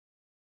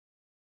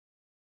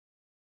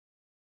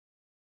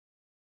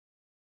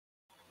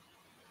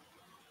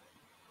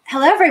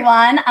Hello,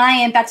 everyone. I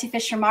am Betsy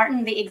Fischer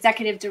Martin, the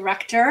Executive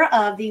Director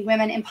of the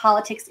Women in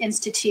Politics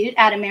Institute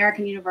at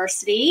American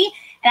University.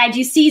 And I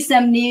do see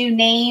some new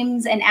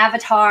names and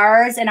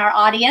avatars in our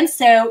audience.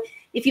 So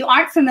if you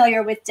aren't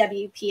familiar with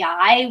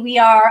WPI, we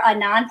are a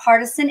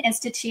nonpartisan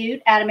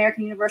institute at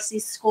American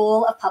University's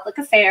School of Public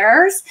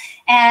Affairs,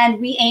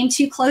 and we aim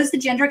to close the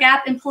gender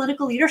gap in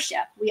political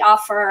leadership. We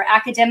offer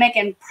academic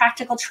and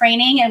practical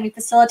training, and we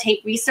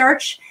facilitate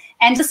research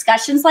and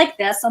discussions like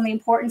this on the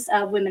importance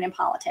of women in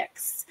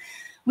politics.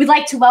 We'd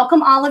like to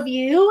welcome all of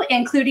you,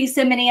 including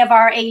so many of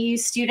our AU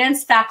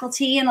students,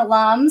 faculty, and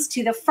alums,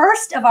 to the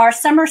first of our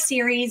summer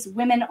series,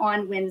 Women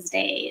on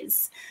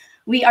Wednesdays.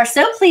 We are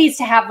so pleased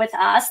to have with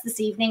us this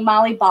evening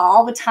Molly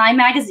Ball with Time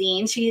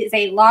Magazine. She is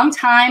a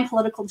longtime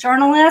political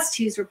journalist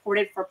who's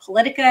reported for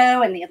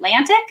Politico and The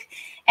Atlantic,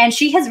 and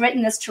she has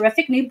written this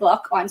terrific new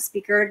book on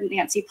Speaker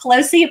Nancy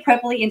Pelosi,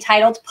 appropriately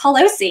entitled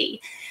Pelosi.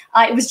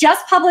 It was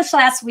just published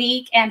last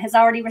week and has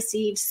already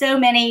received so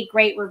many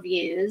great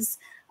reviews.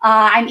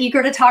 I'm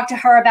eager to talk to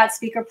her about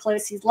Speaker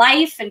Pelosi's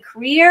life and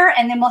career,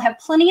 and then we'll have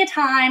plenty of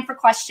time for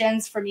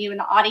questions from you in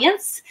the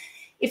audience.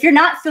 If you're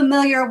not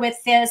familiar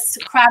with this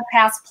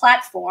CrowdCast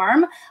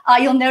platform,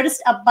 you'll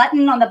notice a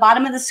button on the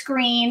bottom of the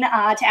screen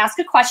to ask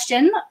a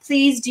question.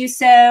 Please do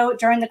so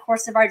during the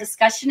course of our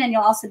discussion, and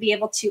you'll also be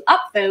able to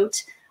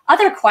upvote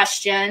other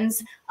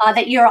questions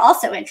that you're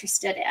also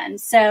interested in.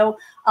 So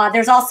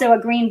there's also a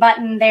green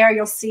button there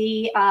you'll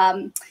see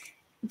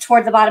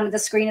toward the bottom of the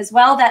screen as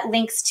well that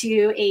links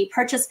to a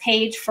purchase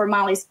page for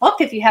Molly's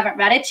book if you haven't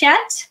read it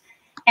yet.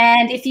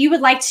 And if you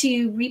would like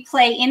to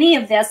replay any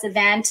of this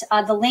event,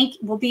 the link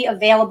will be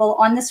available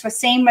on this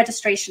same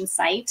registration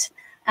site.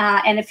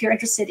 And if you're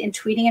interested in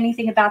tweeting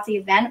anything about the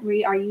event,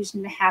 we are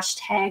using the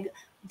hashtag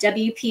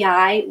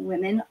WPI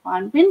Women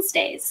on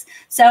Wednesdays.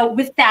 So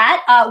with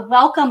that,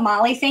 welcome,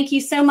 Molly. Thank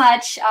you so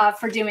much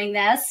for doing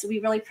this. We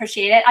really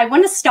appreciate it. I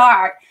want to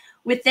start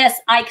with this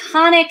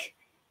iconic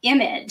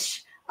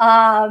image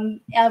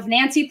of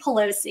Nancy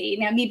Pelosi.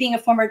 Now, me being a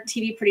former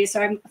TV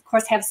producer, I, of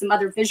course, have some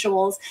other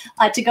visuals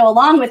to go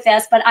along with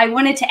this, but I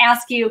wanted to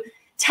ask you,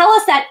 tell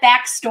us that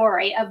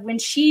backstory of when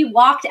she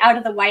walked out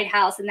of the White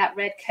House in that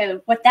red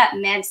coat, what that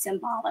meant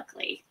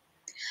symbolically.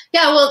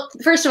 Yeah, well,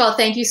 first of all,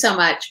 thank you so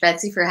much,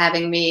 Betsy, for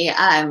having me.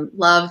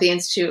 Love the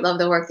Institute, love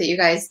the work that you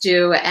guys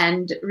do,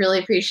 and really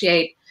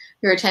appreciate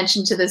your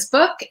attention to this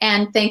book.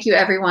 And thank you,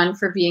 everyone,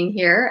 for being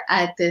here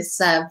at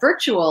this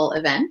virtual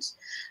event.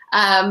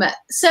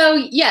 So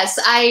yes,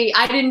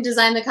 I didn't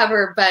design the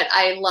cover, but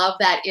I love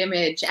that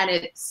image, and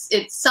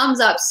it sums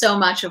up so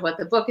much of what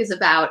the book is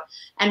about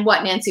and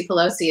what Nancy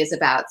Pelosi is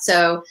about.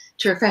 So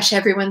to refresh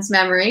everyone's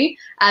memory,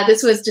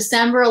 this was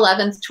December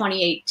 11th,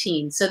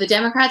 2018. So the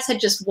Democrats had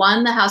just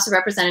won the House of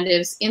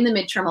Representatives in the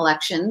midterm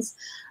elections,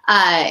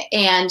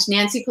 and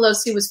Nancy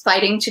Pelosi was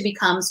fighting to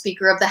become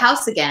Speaker of the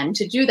House again.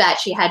 To do that,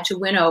 she had to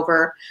win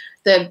over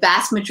the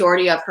vast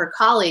majority of her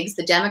colleagues,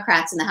 the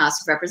Democrats in the House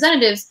of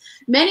Representatives,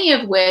 many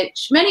of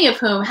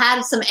whom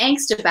had some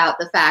angst about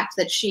the fact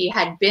that she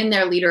had been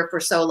their leader for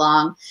so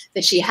long,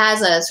 that she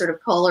has a sort of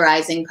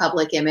polarizing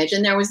public image,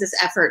 and there was this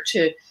effort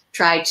to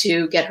try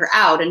to get her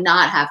out and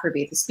not have her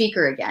be the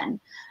Speaker again.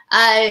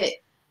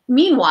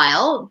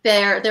 Meanwhile,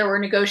 there were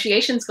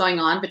negotiations going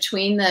on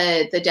between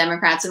the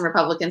Democrats and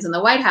Republicans in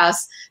the White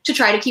House to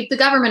try to keep the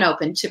government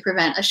open, to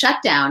prevent a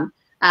shutdown,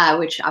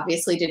 which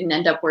obviously didn't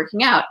end up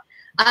working out.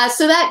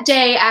 So that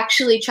day,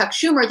 actually, Chuck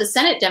Schumer, the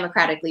Senate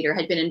Democratic leader,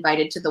 had been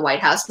invited to the White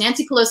House.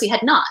 Nancy Pelosi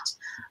had not.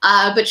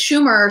 But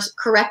Schumer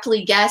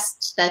correctly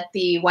guessed that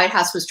the White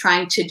House was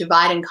trying to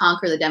divide and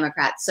conquer the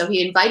Democrats. So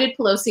he invited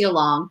Pelosi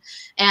along,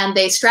 and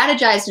they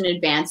strategized in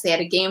advance. They had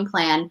a game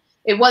plan.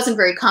 It wasn't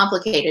very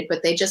complicated,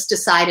 but they just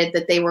decided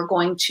that they were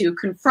going to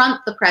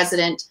confront the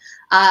president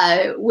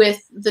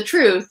with the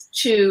truth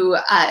to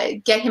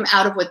get him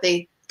out of what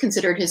they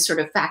considered his sort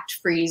of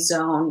fact-free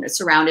zone,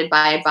 surrounded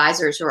by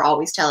advisors who are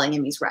always telling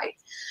him he's right.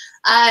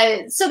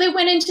 So they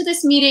went into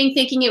this meeting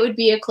thinking it would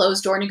be a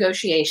closed-door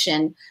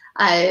negotiation.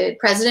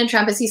 President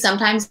Trump, as he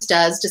sometimes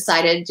does,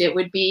 decided it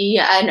would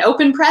be an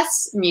open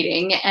press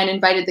meeting and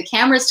invited the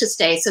cameras to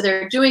stay. So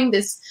they're doing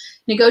this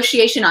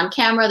negotiation on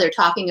camera. They're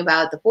talking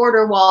about the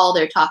border wall.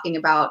 They're talking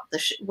about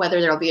whether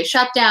there'll be a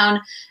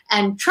shutdown.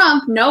 And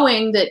Trump,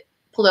 knowing that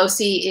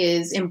Pelosi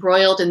is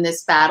embroiled in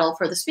this battle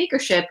for the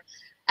speakership,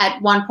 at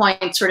one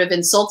point sort of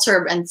insults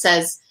her and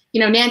says,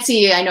 you know,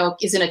 Nancy, I know,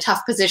 is in a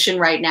tough position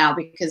right now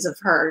because of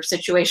her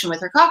situation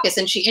with her caucus.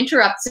 And she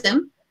interrupts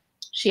him.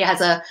 She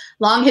has a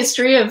long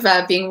history of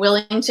being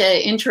willing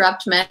to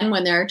interrupt men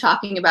when they're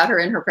talking about her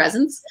in her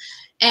presence.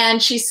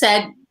 And she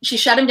said, she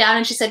shut him down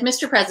and she said,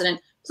 Mr. President,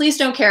 please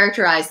don't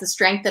characterize the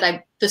strength that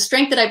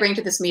I bring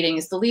to this meeting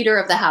as the leader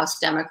of the House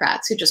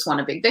Democrats who just won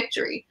a big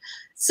victory.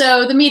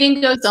 So the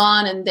meeting goes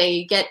on and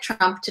they get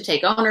Trump to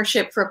take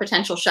ownership for a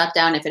potential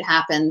shutdown if it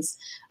happens.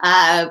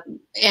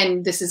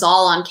 And this is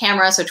all on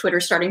camera, so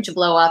Twitter's starting to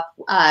blow up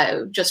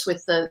just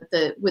with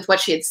with what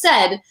she had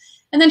said.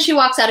 And then she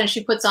walks out and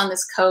she puts on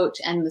this coat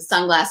and the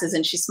sunglasses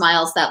and she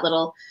smiles that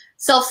little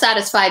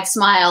self-satisfied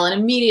smile and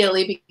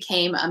immediately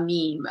became a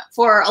meme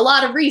for a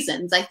lot of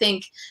reasons. I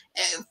think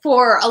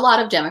for a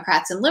lot of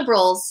Democrats and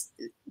liberals,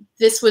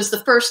 this was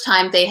the first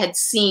time they had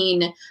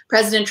seen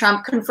President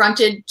Trump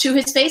confronted to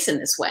his face in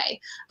this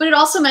way. But it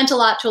also meant a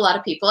lot to a lot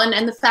of people.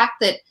 And the fact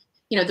that,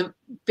 you know, the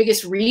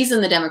biggest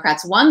reason the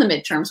Democrats won the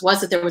midterms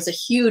was that there was a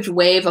huge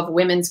wave of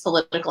women's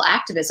political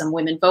activism,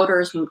 women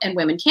voters and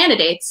women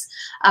candidates,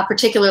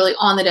 particularly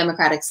on the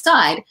Democratic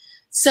side.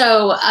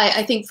 So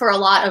I think for a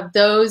lot of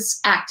those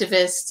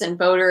activists and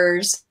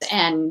voters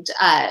and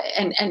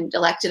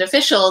elected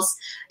officials,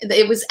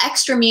 it was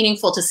extra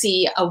meaningful to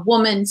see a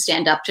woman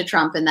stand up to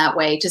Trump in that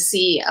way, to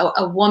see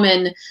a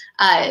woman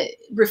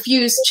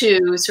refuse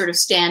to sort of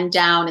stand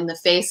down in the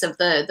face of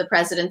the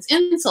president's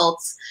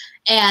insults,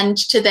 and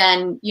to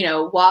then, you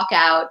know, walk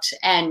out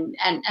and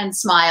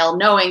smile,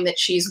 knowing that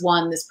she's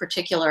won this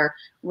particular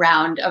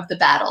round of the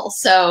battle.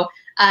 So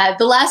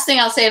the last thing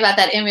I'll say about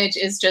that image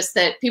is just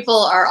that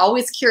people are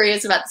always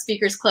curious about the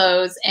speaker's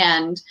clothes,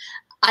 and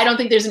I don't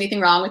think there's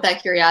anything wrong with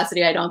that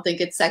curiosity. I don't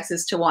think it's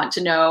sexist to want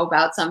to know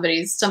about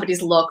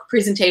somebody's look.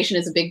 Presentation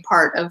is a big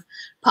part of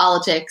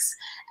politics.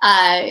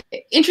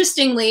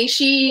 Interestingly,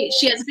 she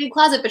has a big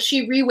closet, but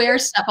she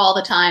rewears stuff all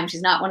the time.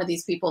 She's not one of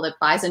these people that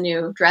buys a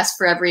new dress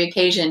for every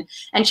occasion.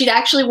 And she'd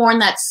actually worn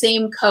that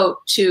same coat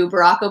to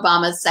Barack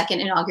Obama's second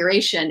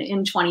inauguration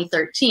in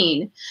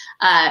 2013.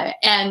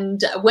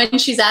 And when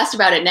she's asked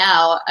about it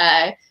now,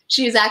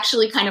 she is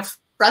actually kind of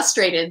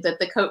frustrated that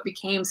the coat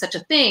became such a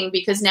thing,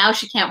 because now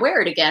she can't wear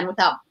it again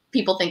without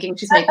people thinking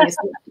she's making a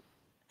statement.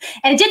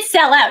 And it did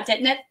sell out,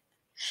 didn't it?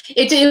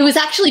 It was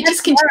actually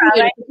discontinued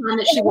at the time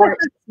that she wore it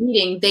to the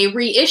meeting. They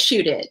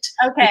reissued it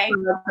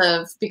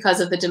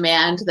because of the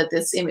demand that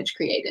this image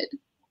created.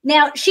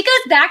 Now, she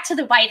goes back to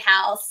the White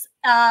House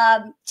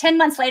 10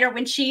 months later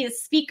when she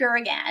is speaker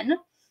again.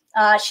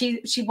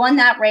 She won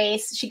that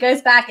race. She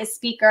goes back as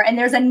speaker. And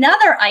there's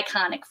another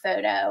iconic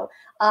photo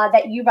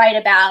that you write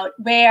about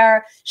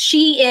where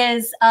she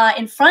is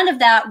in front of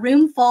that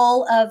room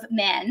full of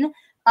men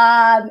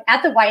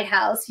at the White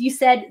House. You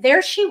said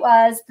there she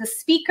was, the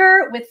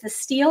speaker with the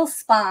steel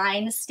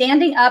spine,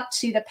 standing up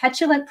to the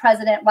petulant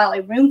president while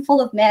a room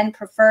full of men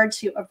preferred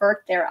to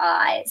avert their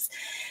eyes.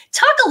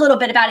 Talk a little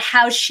bit about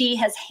how she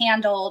has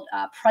handled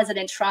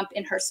President Trump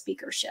in her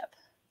speakership.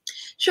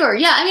 Sure.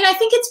 Yeah. I mean, I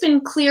think it's been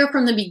clear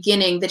from the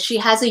beginning that she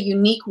has a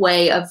unique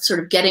way of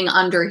sort of getting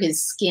under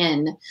his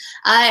skin,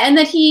 and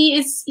that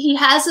he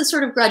has a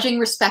sort of grudging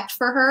respect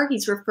for her.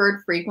 He's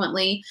referred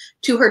frequently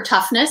to her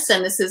toughness,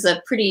 and this is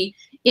a pretty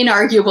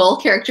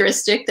inarguable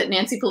characteristic that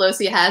Nancy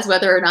Pelosi has,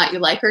 whether or not you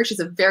like her. She's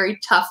a very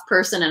tough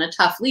person and a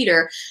tough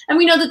leader, and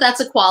we know that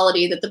that's a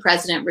quality that the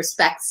president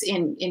respects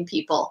in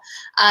people.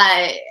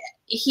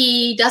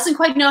 He doesn't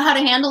quite know how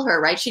to handle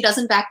her, right? She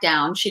doesn't back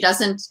down. She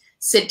doesn't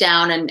sit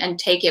down and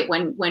take it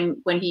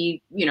when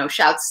he, you know,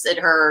 shouts at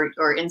her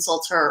or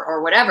insults her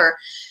or whatever.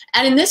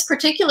 And in this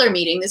particular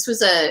meeting, this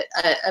was a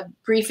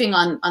briefing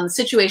on the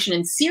situation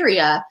in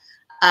Syria,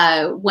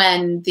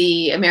 when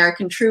the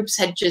American troops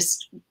had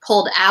just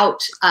pulled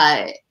out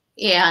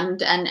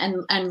and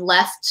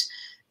left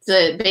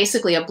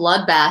basically a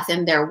bloodbath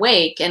in their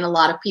wake. And a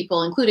lot of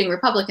people, including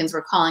Republicans,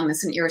 were calling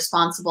this an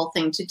irresponsible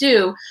thing to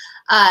do.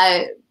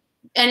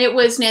 And it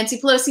was Nancy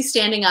Pelosi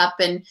standing up.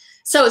 And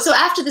so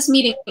after this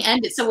meeting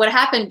ended, so what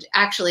happened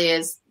actually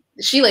is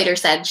she later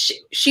said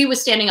she was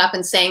standing up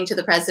and saying to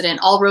the president,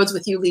 "All roads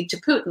with you lead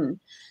to Putin."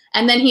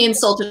 And then he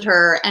insulted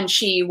her and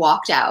she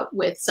walked out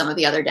with some of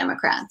the other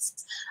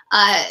Democrats.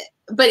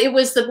 But it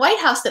was the White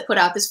House that put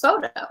out this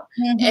photo.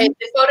 Mm-hmm. And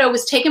the photo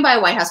was taken by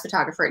a White House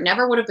photographer. It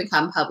never would have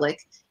become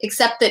public,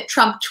 except that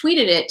Trump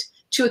tweeted it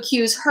to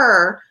accuse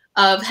her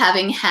of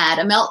having had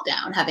a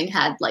meltdown, having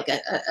had like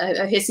a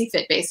hissy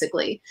fit,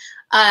 basically.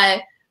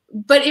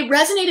 But it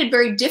resonated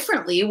very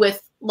differently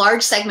with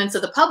large segments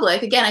of the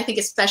public. Again, I think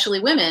especially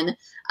women.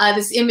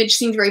 This image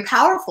seemed very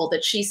powerful,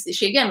 that she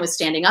again was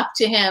standing up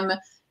to him,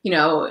 you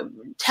know,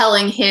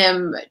 telling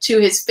him to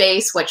his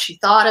face what she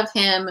thought of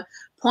him,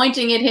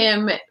 pointing at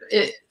him.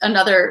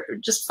 Another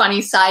just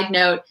funny side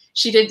note,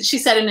 she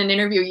said in an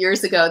interview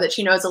years ago that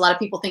she knows a lot of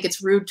people think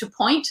it's rude to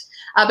point,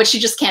 but she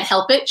just can't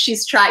help it.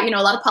 She's tried, you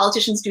know, a lot of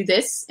politicians do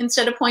this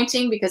instead of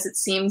pointing because it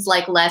seems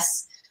like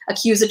less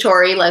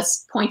accusatory,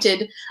 less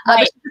pointed, but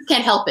she just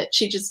can't help it.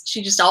 She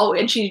just always,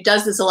 and she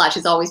does this a lot.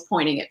 She's always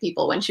pointing at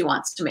people when she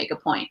wants to make a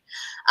point.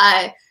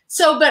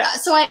 So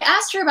I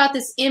asked her about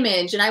this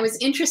image, and I was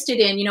interested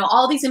in, you know,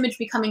 all these images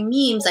becoming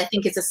memes, I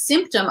think is a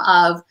symptom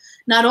of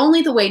not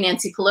only the way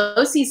Nancy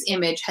Pelosi's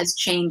image has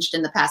changed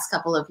in the past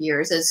couple of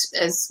years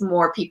as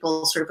more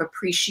people sort of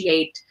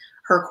appreciate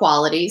her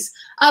qualities,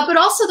 but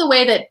also the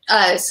way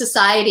that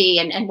society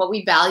and what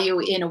we value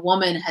in a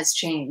woman has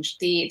changed.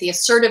 The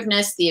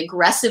assertiveness, the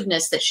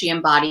aggressiveness that she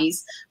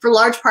embodies for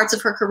large parts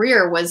of her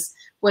career was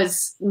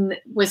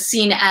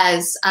seen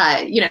as,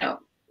 you know,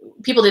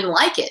 people didn't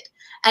like it.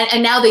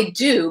 And now they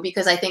do,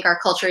 because I think our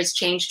culture has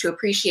changed to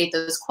appreciate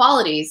those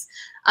qualities.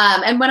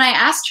 And when I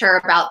asked her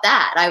about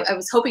that, I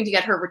was hoping to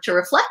get her to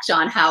reflect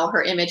on how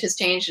her image has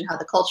changed and how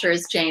the culture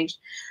has changed.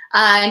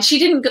 And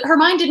her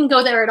mind didn't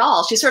go there at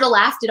all. She sort of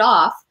laughed it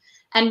off.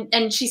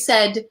 And she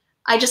said,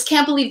 I just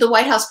can't believe the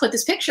White House put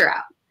this picture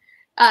out.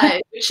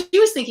 What she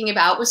was thinking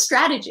about was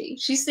strategy.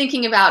 She's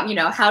thinking about,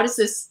 how does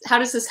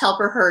this help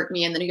or hurt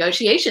me in the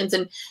negotiations?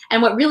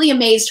 And what really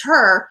amazed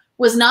her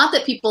was not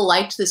that people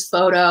liked this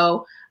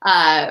photo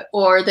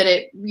or that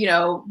it,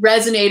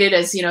 resonated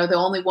as, the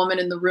only woman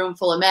in the room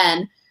full of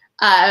men.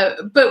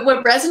 But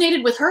what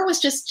resonated with her was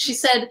just, she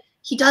said,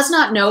 he does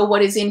not know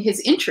what is in his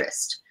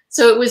interest.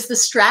 So it was the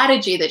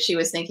strategy that she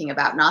was thinking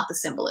about, not the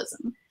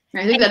symbolism.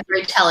 I think that's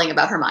very telling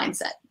about her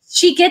mindset.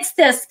 She gets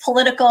this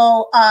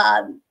political,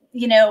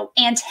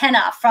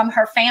 antenna from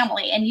her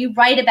family. And you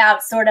write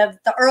about sort of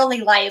the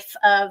early life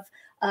of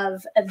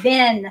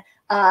then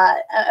a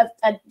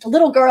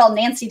little girl,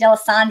 Nancy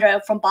D'Alessandro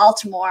from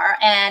Baltimore,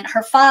 and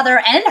her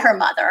father and her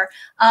mother.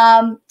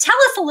 Tell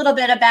us a little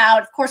bit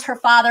about, of course, her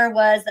father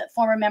was a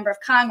former member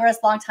of Congress,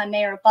 longtime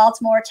mayor of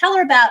Baltimore. Tell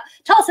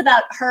us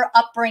about her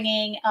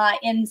upbringing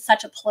in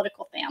such a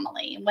political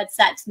family and what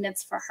that meant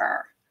for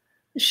her.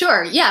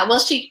 Sure. Yeah. Well,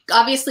 she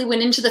obviously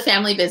went into the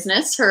family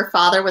business. Her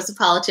father was a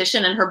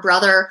politician, and her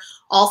brother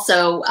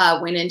also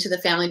went into the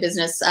family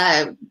business,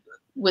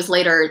 was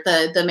later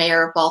the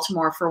mayor of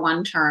Baltimore for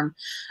one term.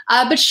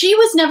 But she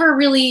was never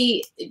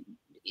really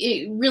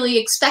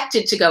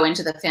expected to go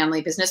into the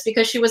family business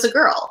because she was a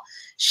girl.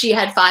 She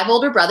had 5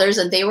 older brothers,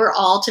 and they were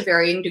all to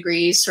varying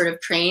degrees sort of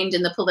trained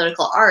in the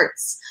political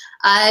arts.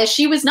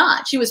 She was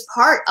not. She was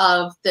part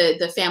of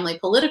the family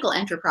political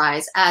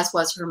enterprise, as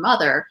was her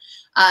mother.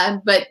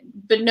 But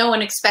no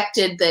one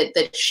expected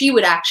that she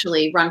would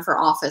actually run for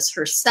office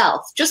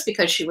herself just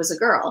because she was a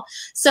girl.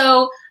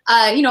 So,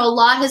 a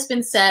lot has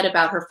been said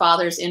about her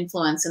father's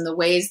influence and the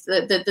ways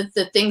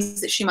the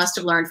things that she must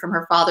have learned from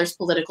her father's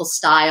political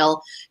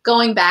style,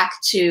 going back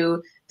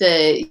to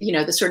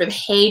the sort of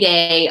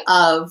heyday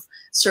of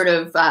sort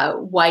of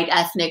white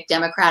ethnic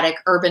democratic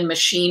urban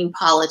machine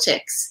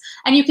politics.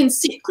 And you can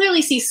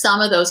clearly see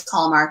some of those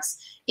hallmarks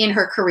in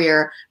her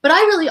career. But I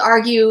really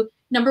argue,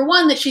 number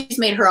one, that she's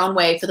made her own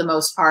way for the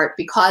most part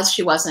because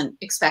she wasn't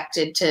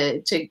expected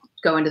to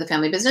go into the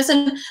family business.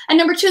 And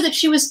number two, that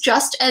she was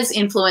just as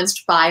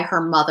influenced by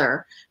her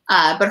mother.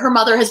 But her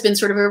mother has been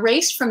sort of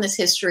erased from this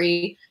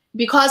history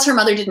because her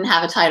mother didn't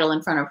have a title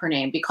in front of her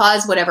name,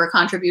 because whatever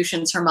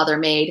contributions her mother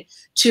made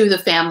to the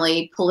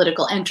family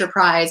political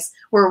enterprise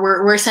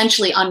were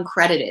essentially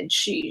uncredited.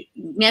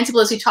 Nancy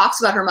Pelosi talks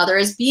about her mother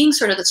as being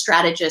sort of the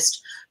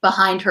strategist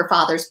behind her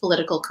father's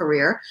political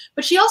career,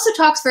 but she also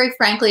talks very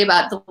frankly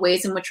about the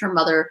ways in which her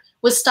mother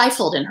was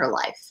stifled in her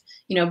life.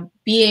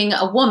 Being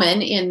a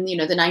woman in, the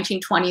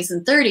 1920s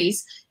and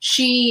 30s,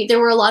 there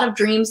were a lot of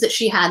dreams that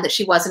she had that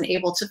she wasn't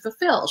able to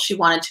fulfill. She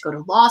wanted to go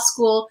to law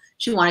school.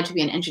 She wanted to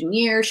be an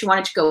engineer. She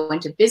wanted to go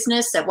into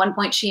business. At one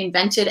point, she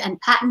invented and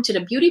patented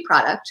a beauty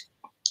product.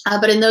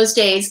 But in those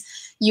days,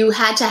 you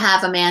had to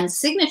have a man's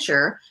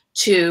signature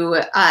to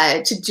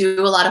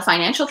do a lot of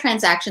financial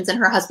transactions, and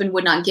her husband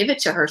would not give it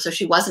to her, so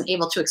she wasn't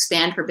able to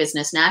expand her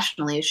business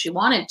nationally as she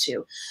wanted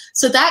to.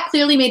 So that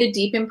clearly made a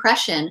deep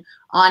impression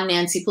on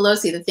Nancy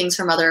Pelosi, the things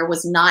her mother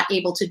was not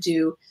able to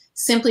do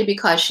simply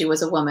because she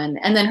was a woman.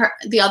 And then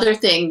the other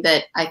thing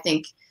that I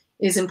think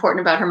is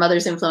important about her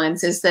mother's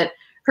influence is that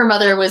her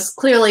mother was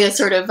clearly a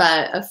sort of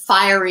a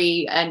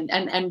fiery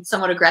and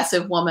somewhat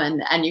aggressive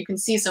woman. And you can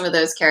see some of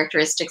those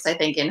characteristics, I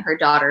think, in her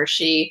daughter.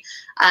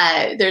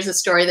 There's a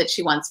story that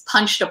she once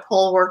punched a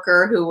poll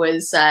worker who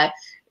was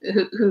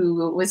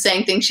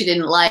saying things she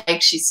didn't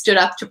like. She stood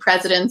up to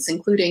presidents,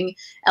 including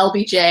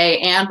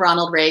LBJ and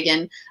Ronald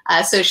Reagan.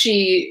 So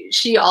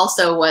she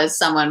also was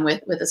someone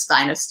with a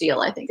spine of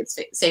steel, I think it's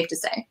safe to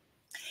say.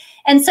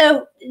 And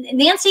so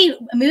Nancy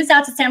moves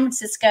out to San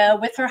Francisco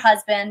with her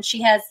husband.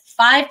 She has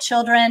 5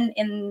 children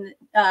in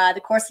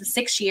the course of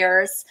 6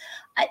 years.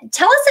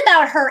 Tell us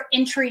about her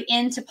entry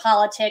into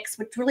politics,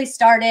 which really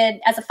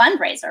started as a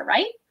fundraiser,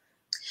 right?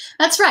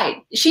 That's right.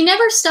 She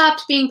never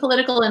stopped being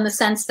political in the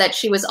sense that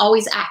she was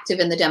always active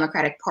in the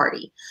Democratic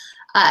Party.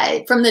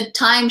 From the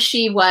time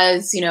she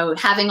was,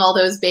 having all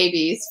those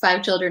babies,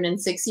 5 children in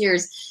 6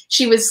 years,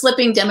 she was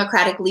slipping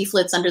Democratic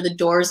leaflets under the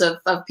doors of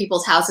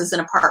people's houses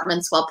and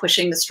apartments while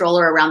pushing the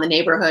stroller around the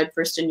neighborhood,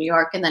 first in New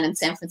York and then in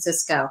San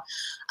Francisco.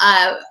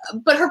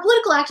 But her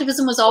political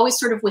activism was always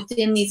sort of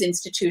within these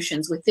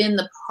institutions, within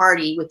the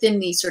party, within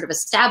the sort of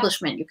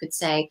establishment, you could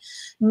say,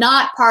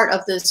 not part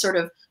of the sort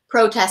of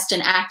protest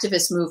and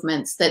activist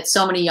movements that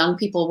so many young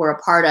people were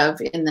a part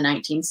of in the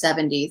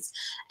 1970s.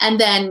 And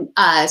then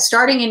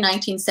starting in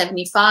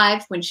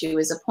 1975, when she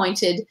was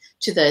appointed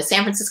to the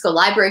San Francisco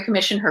Library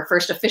Commission, her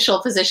first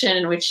official position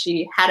in which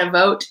she had a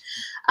vote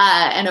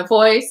and a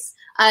voice,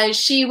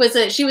 she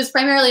was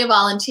primarily a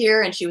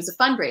volunteer, and she was a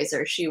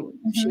fundraiser. She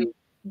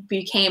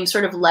became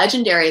sort of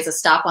legendary as a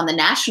stop on the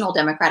national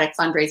Democratic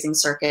fundraising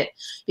circuit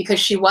because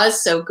she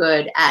was so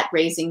good at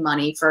raising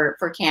money for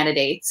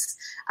candidates.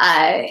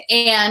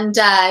 And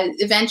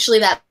eventually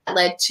that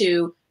led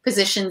to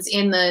positions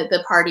in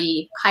the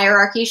party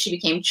hierarchy. She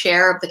became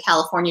chair of the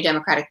California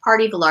Democratic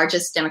Party, the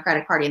largest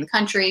Democratic Party in the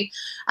country.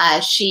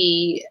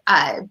 She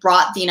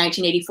brought the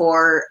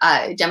 1984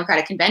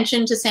 Democratic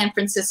Convention to San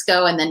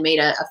Francisco and then made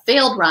a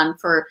failed run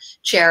for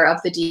chair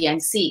of the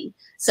DNC.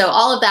 So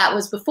all of that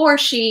was before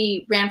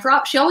she ran for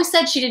office. She always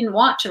said she didn't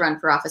want to run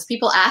for office.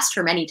 People asked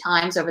her many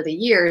times over the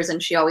years,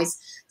 and she always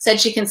said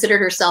she considered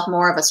herself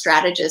more of a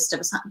strategist,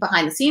 a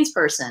behind-the-scenes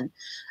person.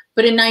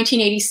 But in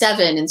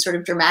 1987, in sort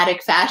of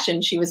dramatic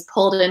fashion, she was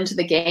pulled into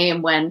the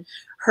game when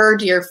her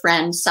dear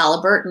friend,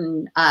 Sala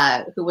Burton,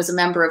 who was a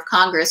member of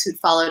Congress, who'd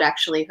followed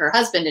actually her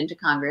husband into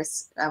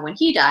Congress when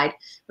he died,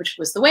 which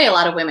was the way a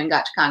lot of women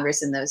got to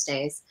Congress in those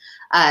days.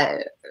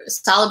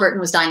 Sala Burton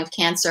was dying of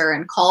cancer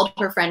and called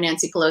her friend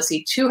Nancy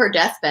Pelosi to her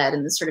deathbed.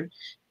 And this sort of,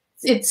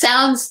 it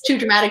sounds too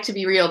dramatic to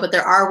be real, but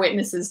there are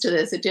witnesses to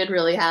this. It did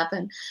really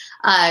happen.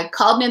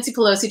 Called Nancy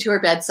Pelosi to her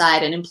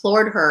bedside and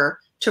implored her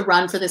to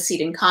run for the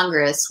seat in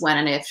Congress when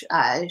and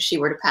if she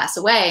were to pass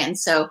away. And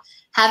so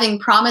having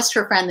promised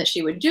her friend that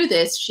she would do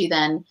this, she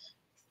then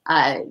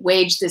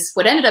waged this,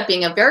 what ended up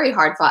being a very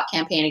hard-fought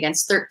campaign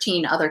against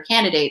 13 other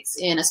candidates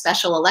in a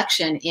special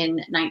election in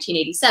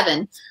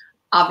 1987.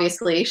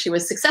 Obviously, she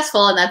was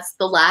successful, and that's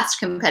the last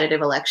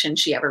competitive election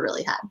she ever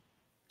really had.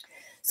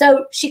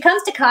 So she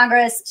comes to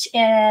Congress,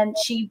 and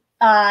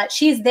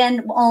she's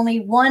then only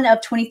one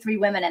of 23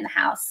 women in the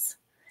House.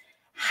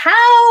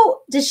 How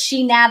does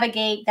she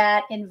navigate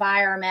that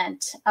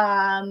environment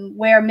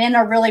where men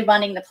are really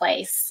running the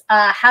place?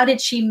 How did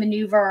she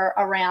maneuver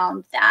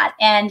around that?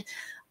 And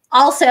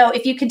also,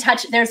 if you can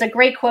touch, there's a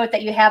great quote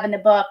that you have in the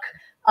book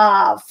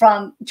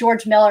from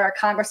George Miller, a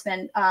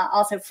congressman,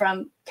 also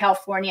from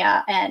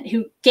California, and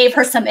who gave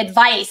her some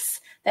advice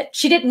that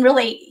she didn't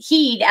really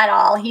heed at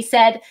all. He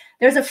said,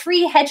 there's a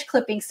free hedge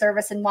clipping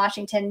service in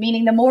Washington,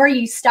 meaning the more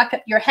you stuck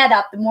your head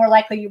up, the more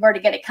likely you were to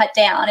get it cut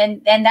down.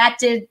 And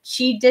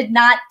she did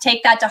not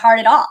take that to heart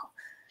at all.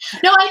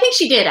 No, I think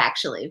she did,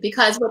 actually,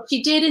 because what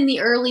she did in the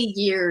early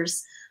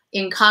years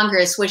in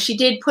Congress was she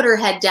did put her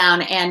head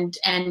down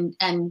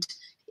and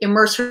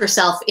immerse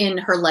herself in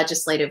her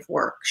legislative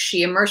work.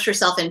 She immersed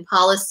herself in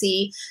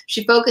policy.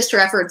 She focused her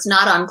efforts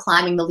not on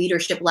climbing the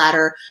leadership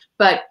ladder,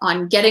 but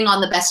on getting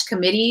on the best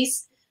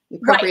committees, the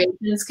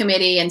Appropriations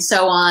Committee, and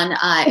so on,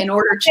 in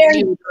order to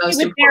do the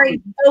most important. She was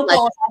very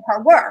vocal about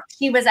her work.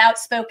 She was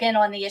outspoken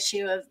on the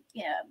issue of,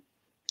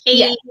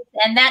 AIDS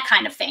and that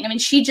kind of thing. I mean,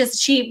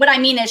 what I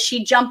mean is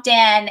she jumped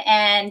in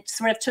and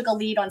sort of took a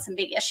lead on some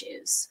big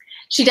issues.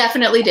 She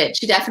definitely did.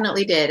 She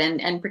definitely did.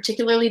 And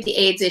particularly the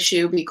AIDS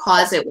issue,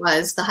 because it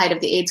was the height of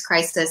the AIDS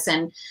crisis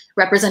and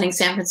representing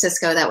San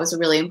Francisco, that was a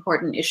really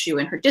important issue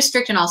in her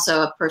district and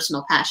also a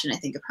personal passion, I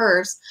think, of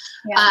hers.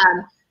 Yeah.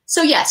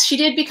 So yes, she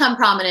did become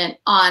prominent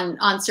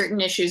on certain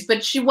issues,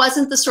 but she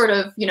wasn't the sort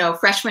of,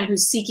 freshman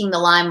who's seeking the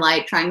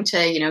limelight, trying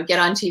to, get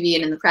on TV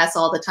and in the press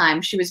all the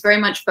time. She was very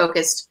much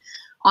focused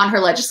on her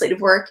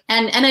legislative work.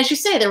 And as you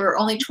say, there were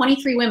only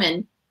 23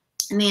 women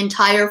in the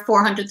entire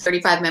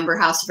 435 member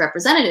House of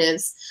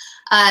Representatives.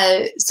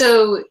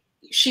 So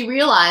she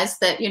realized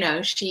that,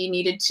 she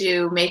needed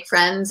to make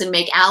friends and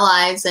make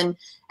allies and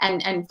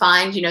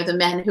find, the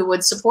men who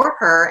would support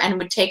her and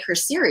would take her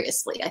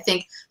seriously. I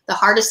think the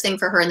hardest thing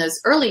for her in those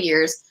early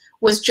years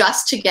was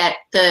just to get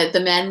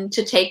the men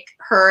to take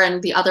her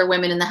and the other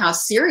women in the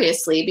House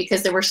seriously,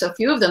 because there were so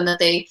few of them that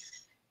they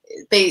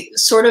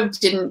sort of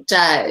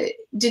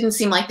didn't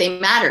seem like they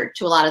mattered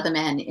to a lot of the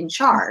men in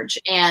charge.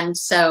 And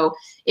so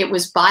it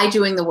was by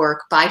doing the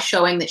work, by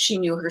showing that she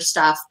knew her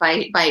stuff,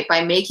 by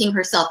making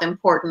herself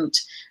important,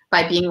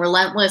 by being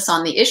relentless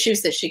on the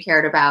issues that she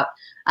cared about,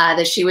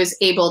 that she was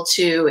able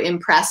to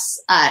impress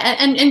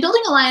and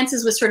building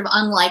alliances with sort of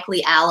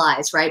unlikely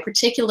allies, right?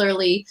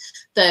 Particularly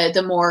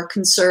the more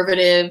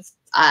conservative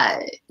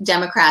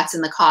Democrats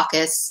in the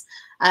caucus.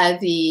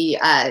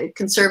 The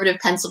conservative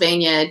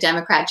Pennsylvania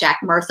Democrat Jack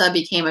Murtha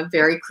became a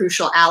very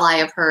crucial ally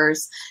of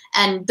hers.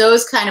 And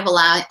those kind of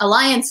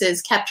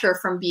alliances kept her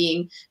from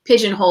being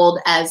pigeonholed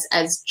as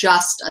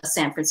just a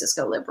San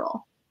Francisco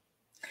liberal.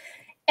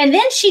 And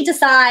then she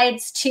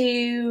decides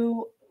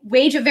to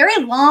wage a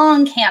very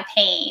long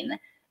campaign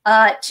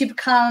to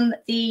become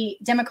the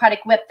Democratic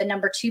whip, the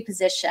 #2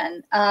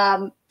 position.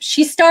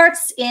 She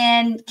starts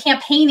in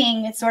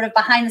campaigning sort of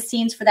behind the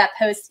scenes for that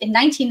post in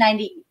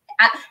 1990.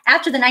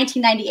 After the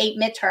 1998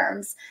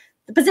 midterms.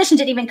 The position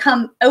didn't even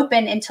come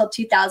open until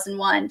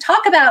 2001.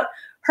 Talk about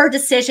her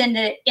decision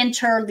to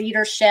enter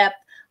leadership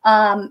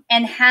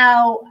and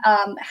how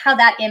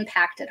that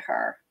impacted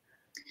her,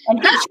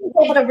 and how she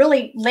was able to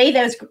really lay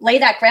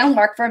that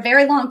groundwork for a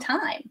very long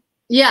time.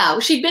 Yeah,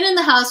 well, she'd been in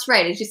the House,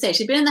 right, as you say,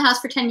 she'd been in the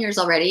House for 10 years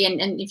already. And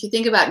if you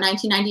think about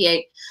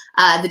 1998,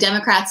 the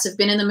Democrats have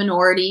been in the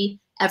minority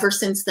ever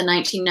since the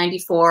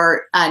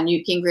 1994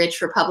 Newt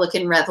Gingrich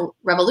Republican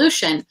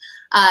Revolution.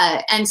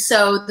 And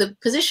so the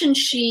position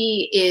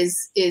she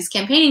is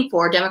campaigning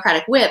for,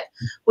 Democratic whip,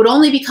 would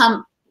only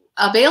become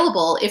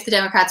available if the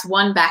Democrats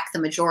won back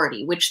the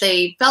majority, which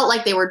they felt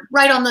like they were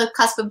right on the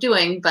cusp of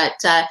doing, but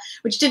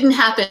which didn't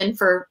happen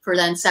for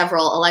then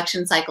several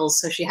election cycles.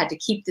 So she had to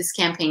keep this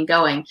campaign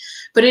going.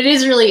 But it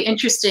is really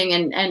interesting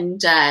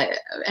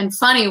and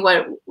funny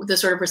what the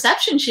sort of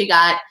reception she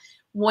got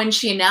when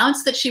she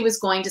announced that she was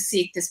going to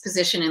seek this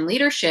position in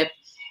leadership.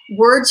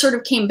 Word sort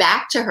of came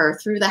back to her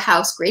through the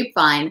House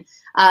grapevine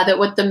that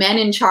what the men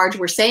in charge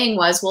were saying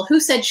was, well, who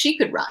said she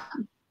could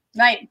run?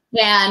 Right.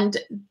 And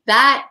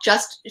that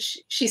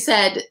she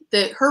said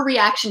that her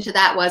reaction to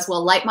that was,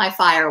 well, light my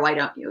fire, why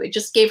don't you? It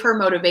just gave her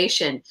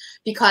motivation,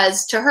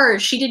 because to her,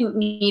 she didn't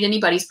need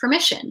anybody's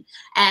permission,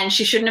 and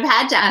she shouldn't have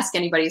had to ask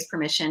anybody's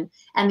permission.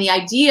 And the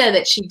idea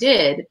that she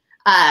did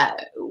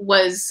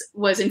was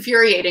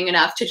infuriating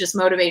enough to just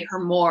motivate her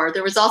more.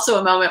 There was also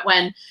a moment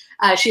when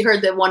she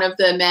heard that one of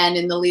the men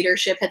in the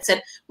leadership had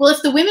said, well,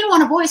 if the women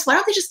want a voice, why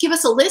don't they just give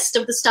us a list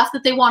of the stuff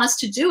that they want us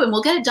to do and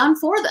we'll get it done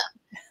for them?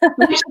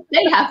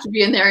 They have to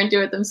be in there and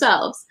do it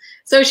themselves.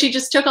 So she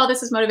just took all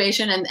this as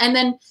motivation. And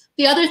then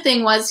the other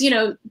thing was,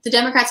 the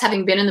Democrats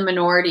having been in the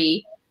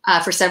minority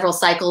for several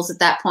cycles at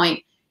that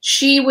point,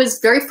 she was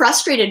very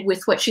frustrated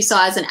with what she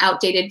saw as an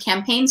outdated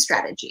campaign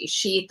strategy.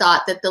 She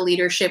thought that the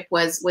leadership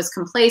was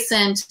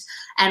complacent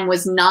and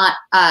was not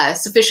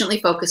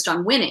sufficiently focused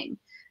on winning.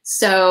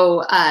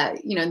 So,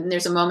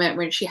 there's a moment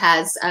when she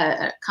has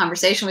a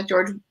conversation with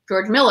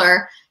George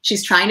Miller.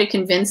 She's trying to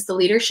convince the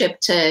leadership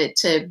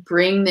to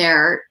bring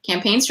their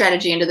campaign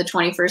strategy into the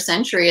 21st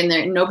century,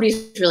 and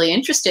nobody's really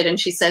interested. And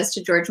she says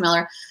to George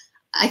Miller,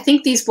 I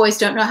think these boys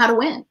don't know how to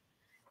win.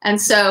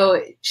 And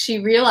so she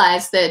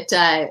realized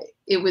that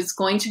it was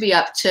going to be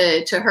up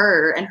to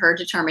her and her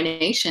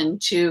determination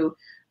to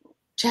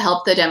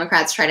help the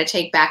Democrats try to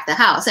take back the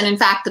House. And in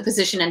fact, the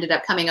position ended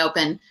up coming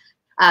open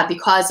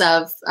because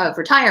of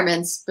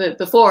retirements, but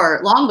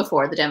long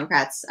before the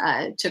Democrats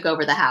took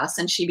over the House,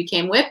 and she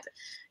became whip.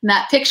 In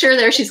that picture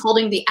there, she's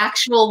holding the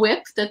actual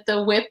whip.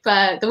 The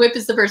whip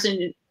is the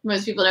person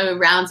most people know who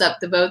rounds up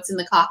the votes in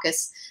the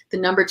caucus, the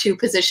number 2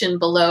 position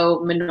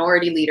below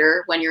minority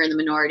leader when you're in the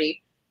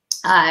minority,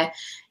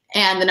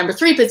 and the number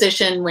 3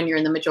 position when you're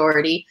in the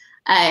majority.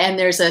 And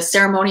there's a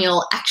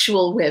ceremonial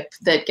actual whip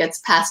that gets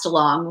passed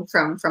along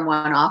from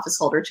one office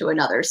holder to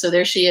another. So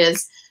there she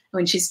is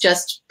when she's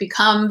just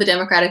become the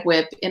Democratic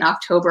whip in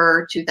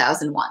October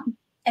 2001.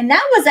 And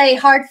that was a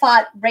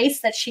hard-fought race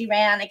that she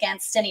ran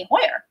against Steny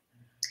Hoyer.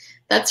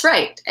 That's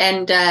right,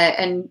 and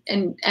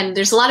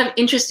there's a lot of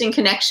interesting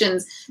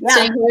connections. Yeah.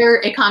 Steny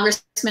Hoyer, a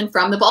congressman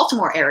from the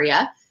Baltimore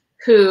area,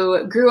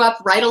 who grew up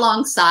right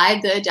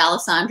alongside the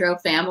D'Alessandro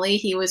family.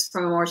 He was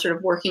from a more sort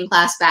of working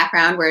class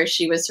background, whereas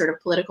she was sort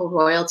of political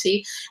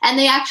royalty, and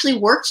they actually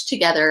worked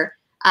together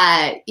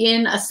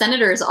in a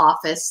senator's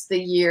office the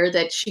year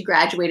that she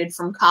graduated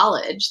from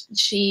college.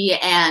 She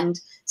and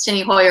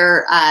Steny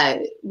Hoyer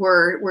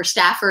were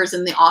staffers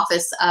in the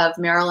office of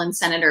Maryland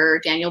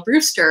Senator Daniel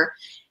Brewster.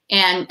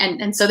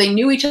 And so they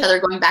knew each other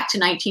going back to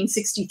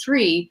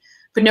 1963,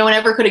 but no one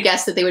ever could have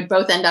guessed that they would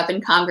both end up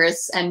in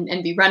Congress and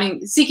be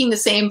seeking the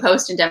same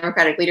post in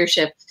Democratic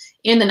leadership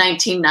in the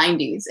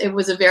 1990s. It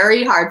was a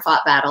very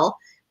hard-fought battle.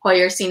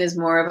 Hoyer seen as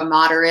more of a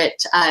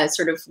moderate,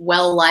 sort of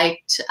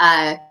well-liked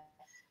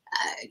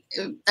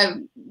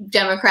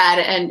Democrat,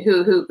 and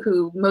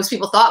who most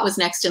people thought was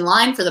next in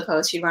line for the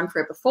post. She'd run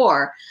for it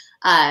before.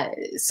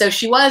 So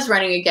she was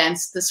running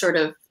against the sort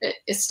of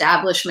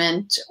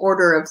establishment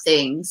order of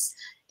things.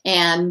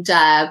 And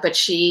but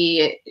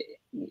she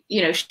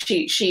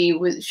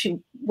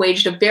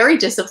waged a very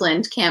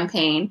disciplined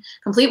campaign,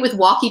 complete with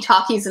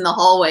walkie-talkies in the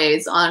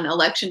hallways on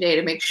election day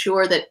to make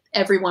sure that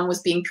everyone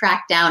was being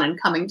tracked down and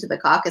coming to the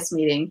caucus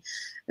meeting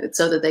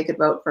so that they could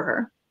vote for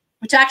her.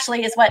 Which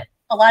actually is what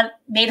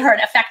made her an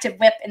effective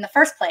whip in the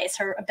first place,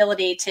 her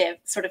ability to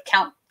sort of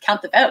count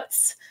the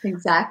votes.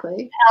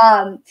 Exactly.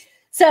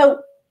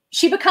 So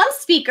she becomes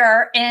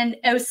speaker in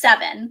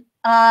 2007.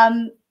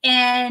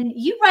 And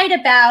you write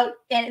about,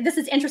 and this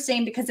is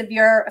interesting because of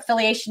your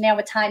affiliation now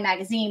with Time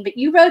magazine, but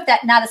you wrote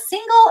that not a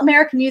single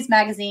American news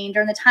magazine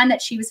during the time that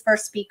she was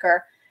first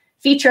speaker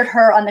featured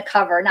her on the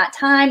cover. Not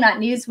Time, not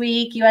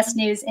Newsweek, US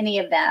News, any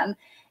of them.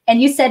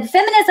 And you said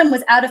feminism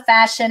was out of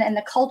fashion and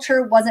the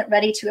culture wasn't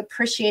ready to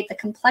appreciate the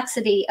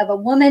complexity of a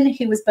woman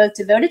who was both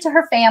devoted to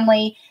her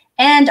family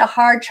and a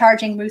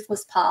hard-charging,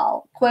 ruthless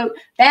pal. Quote,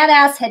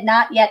 badass had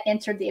not yet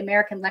entered the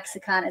American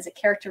lexicon as a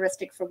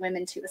characteristic for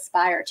women to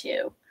aspire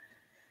to.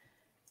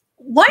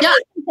 Why do you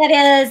think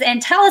that is?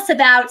 And tell us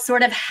about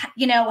sort of,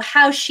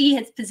 how she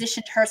has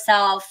positioned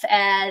herself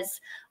as,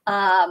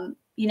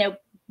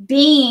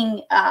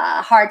 being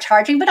hard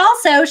charging, but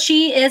also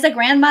she is a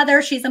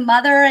grandmother. She's a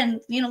mother, and,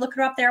 look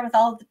her up there with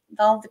all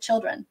the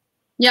children.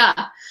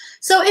 Yeah.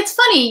 So it's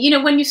funny,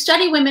 when you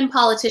study women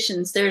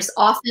politicians, there's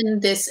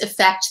often this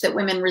effect that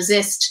women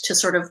resist to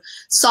sort of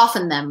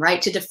soften them,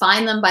 right? To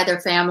define them by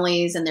their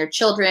families and their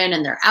children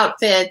and their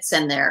outfits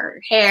and their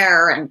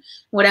hair and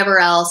whatever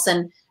else.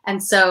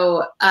 And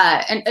so,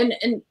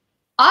 and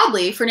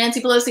oddly for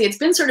Nancy Pelosi, it's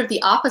been sort of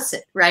the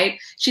opposite, right?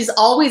 She's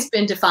always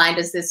been defined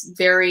as this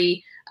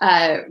very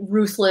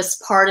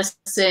ruthless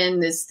partisan,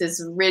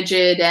 this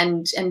rigid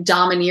and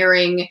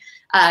domineering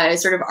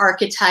sort of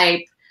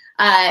archetype.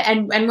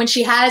 And when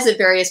she has at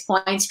various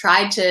points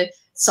tried to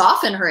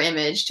soften her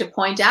image, to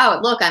point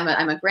out, look, I'm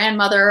a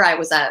grandmother, I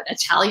was an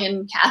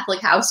Italian Catholic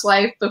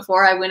housewife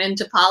before I went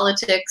into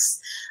politics,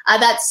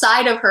 that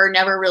side of her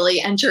never really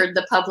entered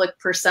the public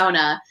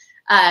persona.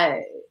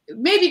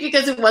 Maybe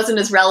because it wasn't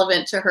as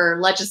relevant to her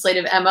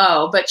legislative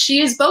MO, but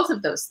she is both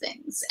of those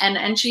things.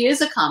 And she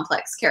is a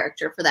complex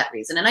character for that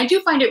reason. And I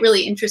do find it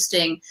really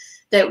interesting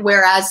that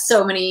whereas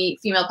so many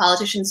female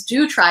politicians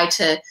do try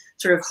to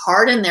sort of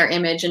harden their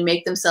image and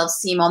make themselves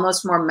seem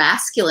almost more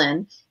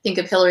masculine, think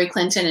of Hillary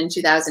Clinton in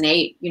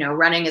 2008,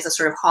 running as a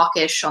sort of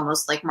hawkish,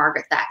 almost like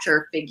Margaret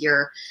Thatcher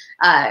figure,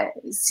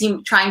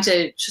 trying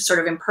to sort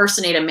of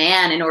impersonate a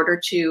man in order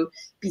to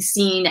be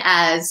seen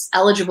as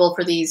eligible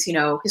for these,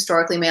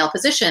 historically male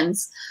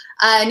positions.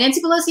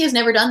 Nancy Pelosi has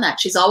never done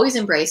that. She's always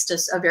embraced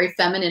a very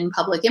feminine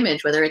public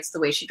image, whether it's the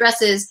way she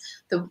dresses,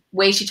 the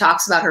way she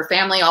talks about her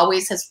family,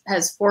 always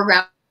has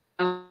foreground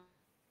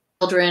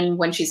children.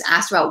 When she's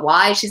asked about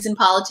why she's in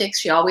politics,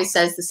 she always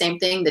says the same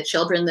thing, the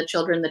children, the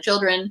children, the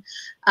children,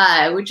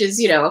 which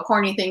is, a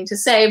corny thing to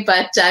say,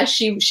 but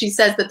she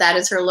says that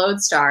is her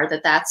lodestar,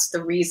 that's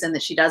the reason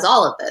that she does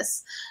all of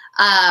this.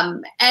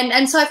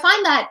 And so I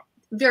find that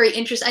very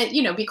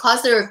interesting,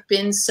 because there have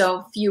been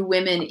so few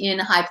women in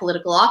high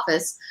political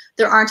office,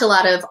 there aren't a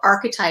lot of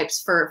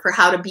archetypes for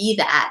how to be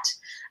that.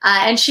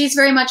 And she's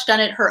very much done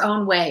it her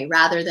own way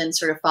rather than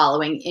sort of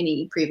following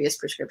any previous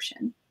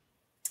prescription.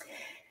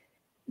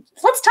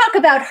 Let's talk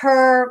about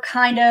her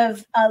kind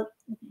of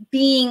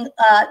being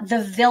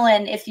the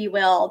villain, if you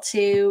will,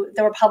 to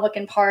the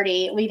Republican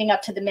Party leading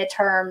up to the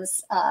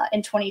midterms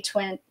in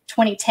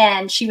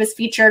 2010. She was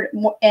featured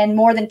in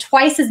more than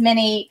twice as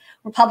many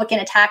Republican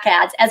attack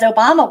ads as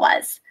Obama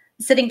was,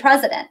 sitting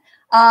president.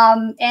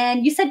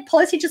 And you said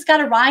Pelosi just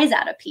got a rise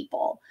out of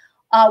people.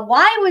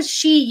 Why was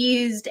she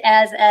used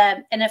as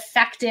an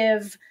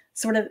effective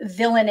sort of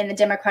villain in the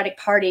Democratic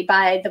Party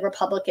by the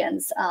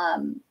Republicans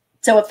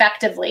so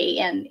effectively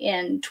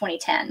in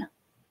 2010?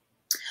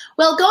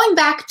 Well, going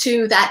back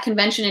to that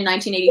convention in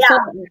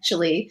 1984,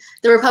 actually,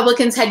 the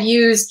Republicans had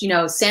used,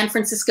 San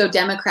Francisco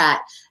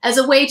Democrat as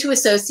a way to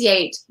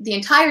associate the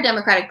entire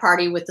Democratic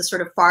Party with the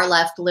sort of far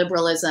left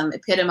liberalism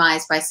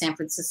epitomized by San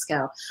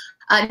Francisco.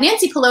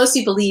 Nancy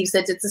Pelosi believes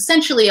that it's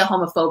essentially a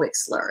homophobic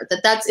slur,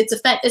 it's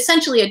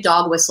essentially a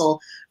dog whistle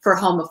for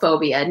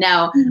homophobia.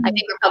 Now, I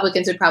think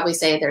Republicans would probably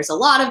say there's a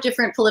lot of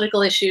different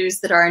political issues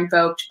that are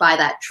invoked by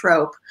that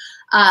trope.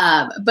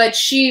 But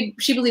she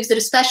believes that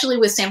especially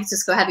with San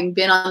Francisco having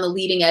been on the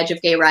leading edge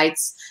of gay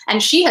rights,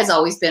 and she has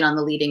always been on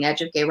the leading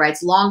edge of gay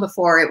rights long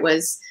before it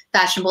was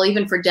fashionable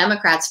even for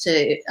Democrats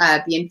to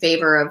be in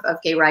favor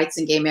of gay rights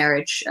and gay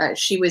marriage.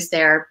 She was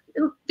there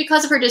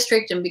because of her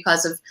district and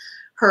because of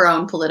her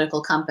own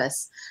political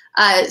compass.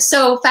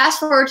 So fast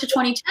forward to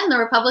 2010, the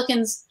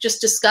Republicans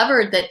just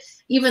discovered that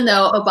even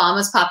though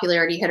Obama's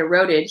popularity had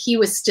eroded, he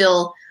was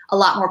still a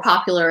lot more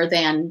popular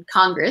than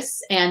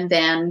Congress and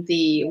than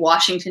the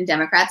Washington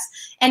Democrats.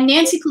 And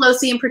Nancy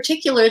Pelosi in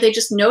particular, they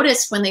just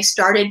noticed when they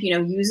started,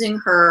 using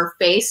her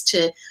face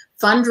to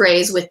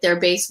fundraise with their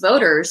base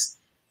voters,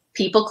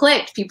 people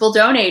clicked, people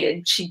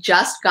donated. She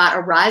just got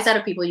a rise out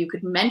of people. You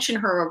could mention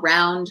her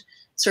around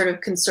sort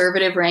of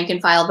conservative rank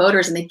and file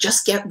voters and they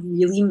just get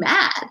really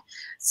mad.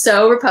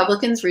 So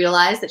Republicans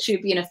realized that she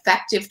would be an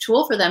effective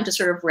tool for them to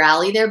sort of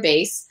rally their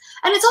base.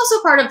 And it's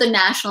also part of the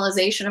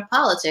nationalization of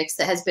politics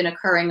that has been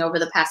occurring over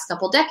the past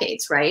couple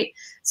decades, right?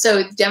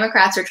 So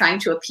Democrats are trying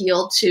to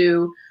appeal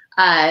to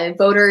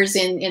voters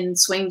in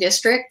swing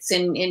districts,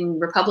 in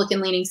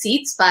Republican-leaning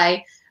seats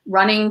by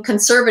running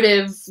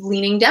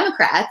conservative-leaning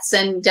Democrats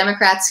and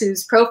Democrats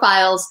whose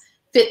profiles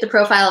fit the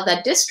profile of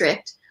that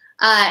district.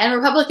 And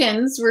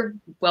Republicans were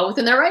well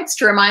within their rights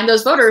to remind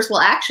those voters,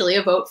 well, actually,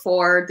 a vote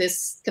for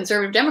this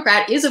conservative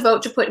Democrat is a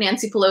vote to put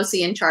Nancy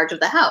Pelosi in charge of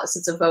the House.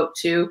 It's a vote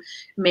to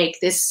make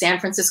this San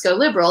Francisco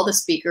liberal the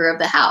Speaker of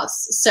the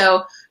House.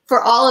 So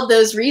for all of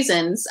those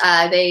reasons,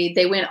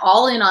 they went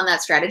all in on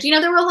that strategy.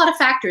 There were a lot of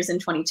factors in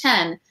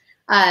 2010.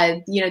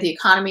 The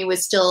economy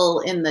was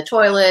still in the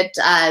toilet.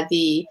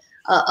 The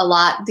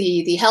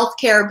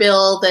healthcare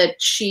bill that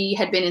she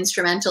had been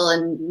instrumental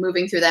in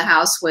moving through the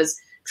House was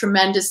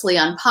tremendously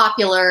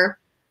unpopular.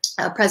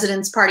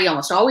 President's party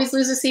almost always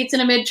loses seats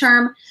in a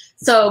midterm.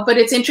 So, but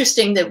it's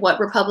interesting that what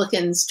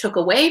Republicans took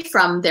away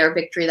from their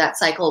victory that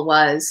cycle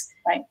was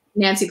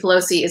Nancy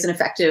Pelosi is an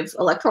effective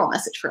electoral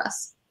message for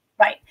us.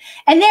 Right.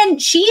 And then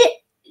she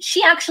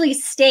actually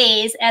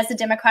stays as the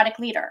Democratic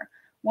leader,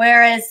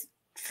 whereas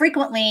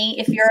frequently,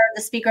 if you're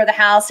the Speaker of the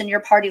House and your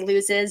party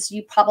loses,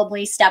 you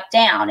probably step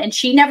down. And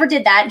she never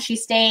did that. And she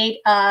stayed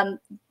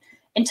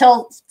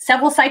until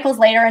several cycles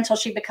later, until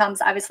she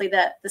becomes obviously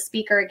the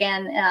Speaker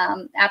again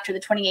after the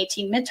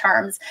 2018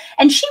 midterms.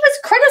 And she was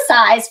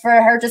criticized for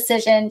her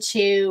decision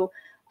to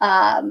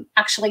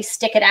actually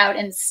stick it out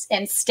and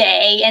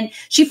stay. And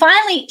she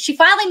finally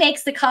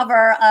makes the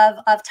cover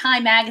of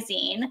Time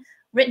magazine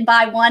written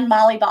by one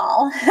Molly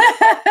Ball,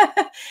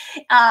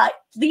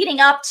 leading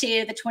up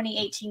to the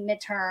 2018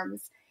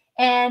 midterms.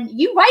 And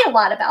you write a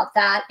lot about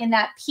that in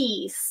that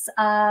piece.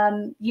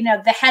 You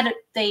know,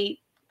 the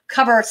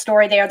cover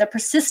story there, the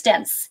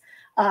persistence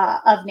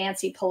of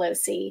Nancy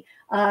Pelosi.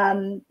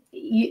 On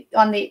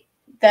the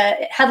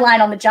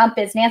headline on the Jump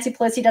is Nancy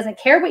Pelosi doesn't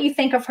care what you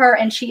think of her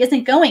and she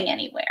isn't going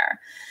anywhere.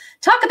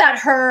 Talk about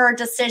her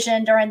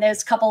decision during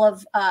those couple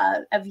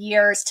of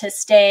years to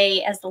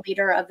stay as the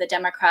leader of the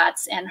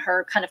Democrats and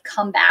her kind of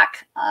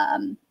comeback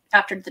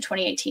after the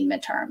 2018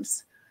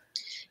 midterms.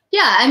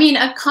 Yeah, I mean,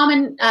 a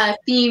common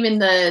theme in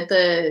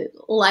the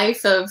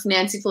life of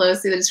Nancy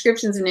Pelosi, the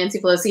descriptions of Nancy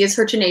Pelosi, is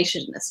her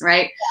tenaciousness,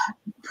 right? Yeah.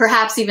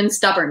 Perhaps even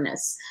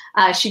stubbornness.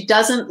 She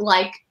doesn't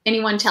like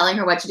anyone telling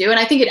her what to do. And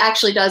I think it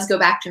actually does go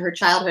back to her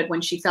childhood when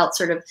she felt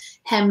sort of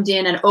hemmed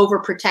in and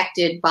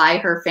overprotected by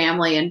her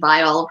family and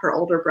by all of her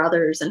older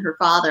brothers and her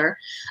father.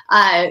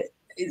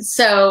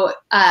 So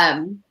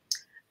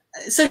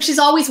she's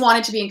always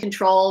wanted to be in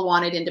control,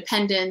 wanted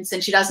independence,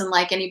 and she doesn't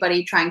like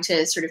anybody trying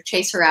to sort of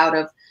chase her out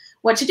of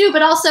what to do.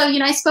 But also, you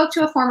know, I spoke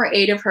to a former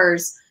aide of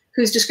hers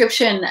whose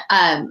description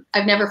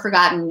I've never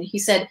forgotten. He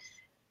said,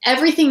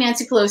 everything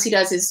Nancy Pelosi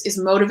does is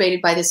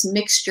motivated by this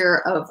mixture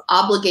of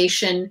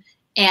obligation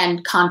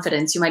and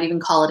confidence. You might even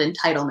call it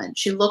entitlement.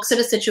 She looks at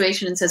a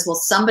situation and says, well,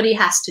 somebody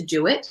has to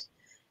do it.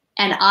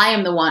 And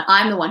I'm the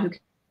one who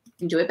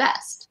can do it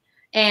best.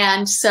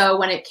 And so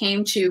when it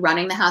came to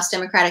running the House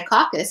Democratic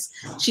Caucus,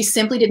 she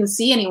simply didn't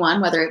see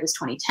anyone, whether it was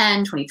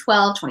 2010,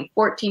 2012,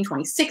 2014,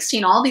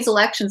 2016, all these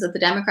elections that the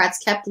Democrats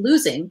kept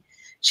losing.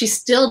 She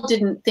still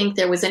didn't think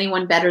there was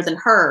anyone better than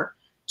her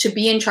to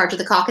be in charge of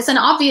the caucus. And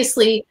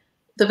obviously,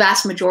 the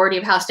vast majority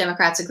of House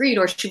Democrats agreed,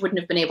 or she wouldn't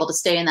have been able to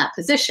stay in that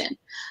position.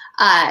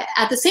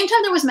 At the same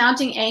time, there was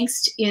mounting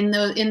angst in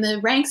the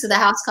ranks of the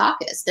House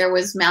caucus. There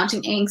was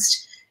mounting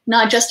angst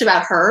not just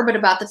about her, but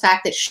about the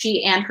fact that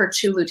she and her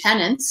two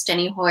lieutenants,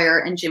 Steny Hoyer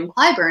and Jim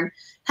Clyburn,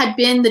 had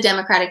been the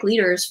Democratic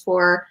leaders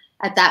for,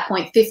 at that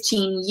point,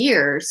 15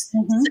 years.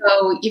 Mm-hmm.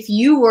 So if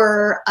you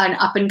were an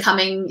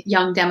up-and-coming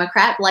young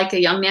Democrat, like a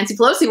young Nancy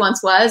Pelosi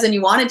once was, and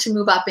you wanted to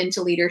move up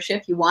into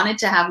leadership, you wanted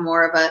to have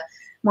more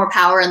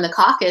power in the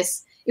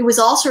caucus, it was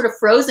all sort of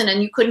frozen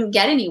and you couldn't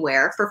get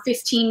anywhere for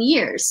 15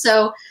 years.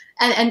 So,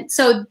 and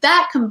so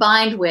that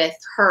combined with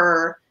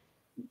her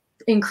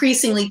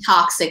increasingly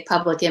toxic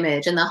public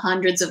image and the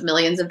hundreds of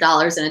millions of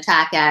dollars in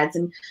attack ads,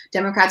 and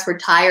Democrats were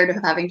tired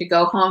of having to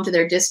go home to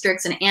their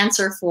districts and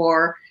answer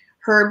for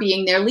her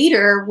being their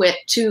leader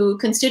to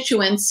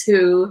constituents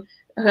who,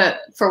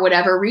 for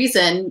whatever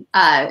reason,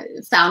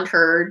 found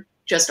her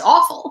just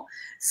awful.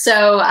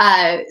 So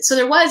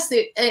there was,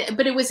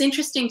 but it was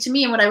interesting to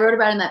me, and what I wrote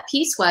about in that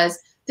piece was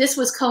this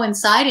was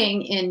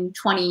coinciding in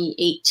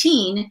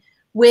 2018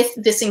 with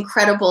this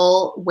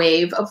incredible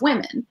wave of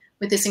women.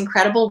 With this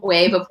incredible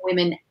wave of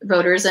women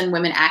voters and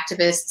women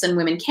activists and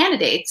women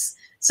candidates.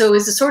 So it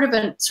was sort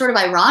of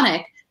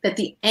ironic that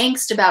the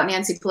angst about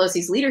Nancy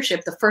Pelosi's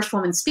leadership, the first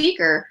woman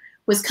speaker,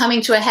 was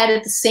coming to a head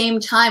at the same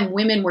time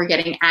women were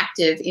getting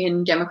active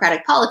in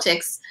Democratic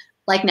politics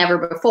like never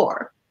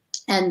before.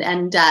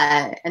 And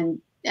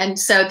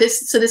so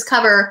this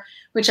cover,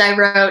 which I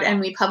wrote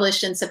and we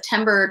published in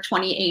September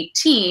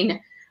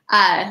 2018,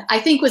 I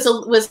think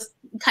was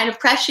kind of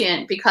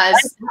prescient, because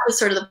that was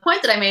sort of the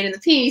point that I made in the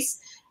piece.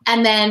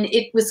 And then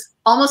it was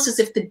almost as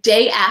if the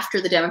day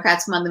after the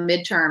Democrats won the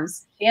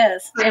midterms,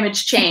 yes, her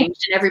image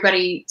changed and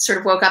everybody sort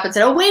of woke up and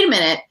said, oh, wait a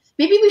minute,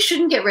 maybe we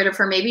shouldn't get rid of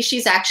her. Maybe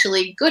she's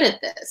actually good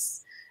at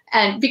this.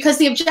 And because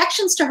the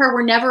objections to her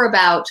were never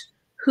about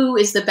who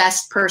is the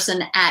best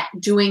person at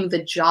doing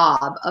the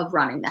job of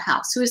running the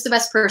House, who is the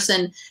best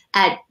person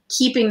at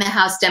keeping the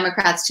House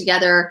Democrats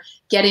together,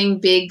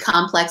 getting big,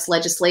 complex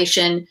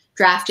legislation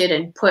drafted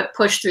and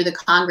pushed through the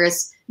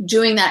Congress,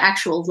 doing that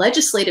actual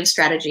legislative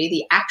strategy,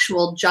 the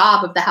actual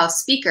job of the House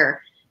Speaker.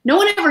 No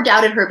one ever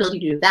doubted her ability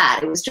to do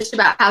that. It was just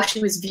about how she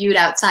was viewed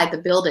outside the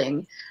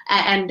building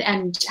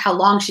and how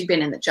long she'd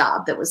been in the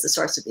job that was the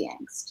source of the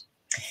angst.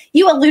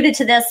 You alluded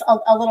to this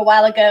a little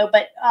while ago,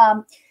 but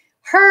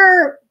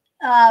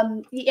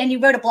and you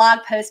wrote a blog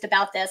post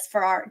about this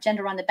for our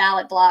Gender on the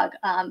Ballot blog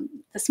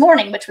this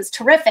morning, which was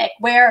terrific,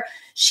 where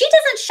she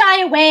doesn't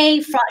shy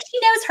away from, she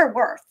knows her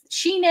worth.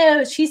 She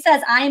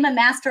says, I am a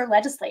master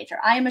legislator.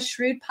 I am a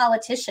shrewd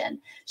politician.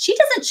 She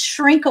doesn't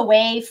shrink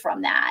away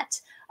from that.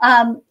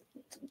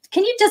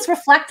 Can you just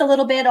reflect a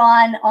little bit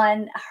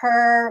on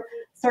her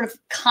sort of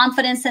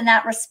confidence in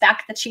that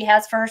respect that she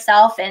has for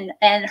herself and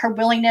her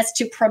willingness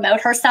to promote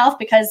herself?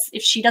 Because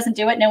if she doesn't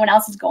do it, no one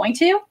else is going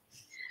to.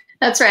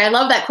 That's right. I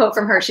love that quote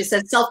from her. She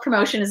said,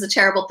 self-promotion is a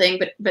terrible thing,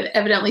 but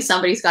evidently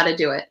somebody's got to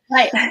do it.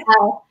 Right.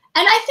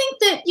 And I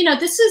think that,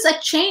 this is a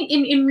change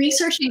in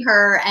researching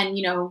her and,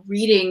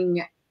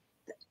 reading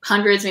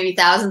hundreds, maybe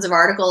thousands of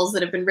articles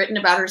that have been written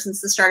about her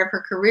since the start of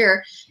her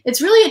career.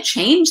 It's really a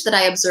change that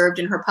I observed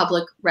in her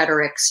public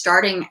rhetoric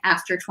starting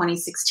after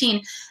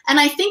 2016. And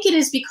I think it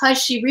is because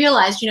she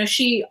realized,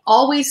 she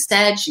always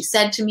said, she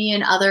said to me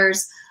and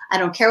others, I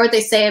don't care what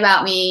they say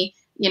about me.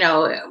 you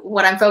know,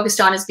 what I'm focused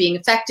on is being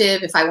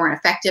effective. If I weren't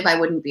effective, I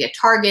wouldn't be a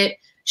target.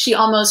 She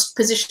almost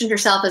positioned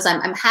herself as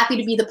I'm happy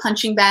to be the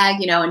punching bag,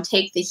 you know, and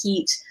take the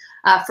heat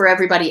for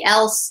everybody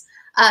else.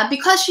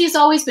 Because she's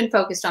always been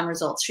focused on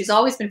results. She's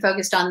always been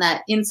focused on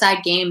that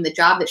inside game, the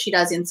job that she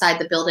does inside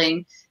the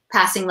building,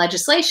 passing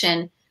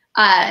legislation.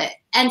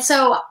 And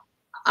so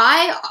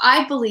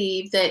I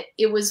believe that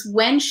it was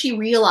when she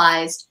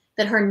realized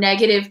that her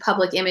negative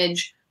public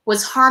image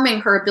was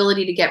harming her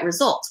ability to get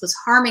results, was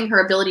harming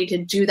her ability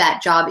to do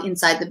that job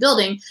inside the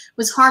building,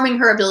 was harming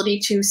her ability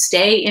to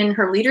stay in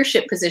her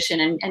leadership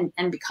position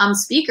and become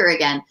speaker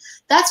again.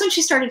 That's when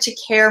she started to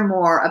care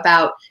more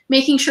about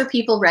making sure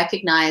people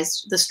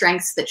recognized the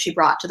strengths that she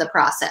brought to the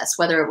process,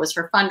 whether it was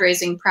her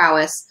fundraising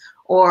prowess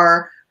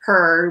or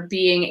her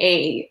being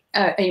a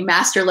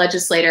master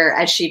legislator,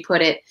 as she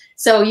put it.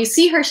 So you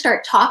see her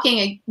start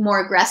talking more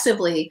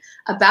aggressively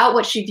about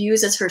what she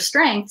views as her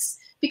strengths,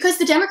 because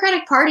the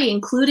Democratic Party,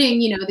 including,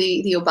 you know,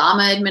 the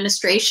Obama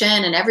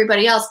administration and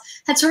everybody else,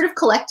 had sort of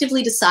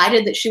collectively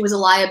decided that she was a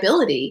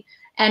liability,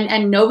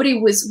 and nobody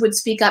would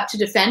speak up to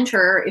defend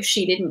her if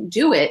she didn't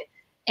do it.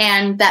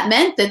 And that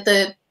meant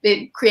that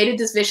it created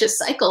this vicious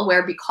cycle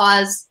where,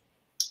 because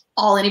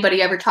all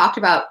anybody ever talked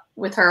about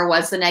with her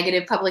was the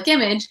negative public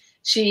image,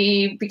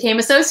 she became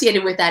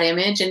associated with that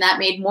image, and that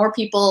made more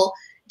people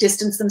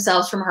distance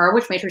themselves from her,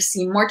 which made her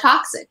seem more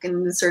toxic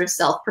in this sort of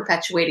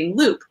self-perpetuating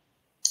loop.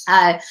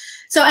 And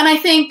I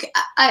think,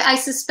 I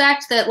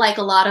suspect that, like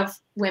a lot of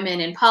women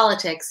in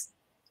politics,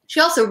 she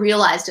also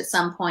realized at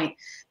some point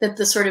that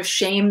the sort of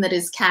shame that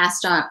is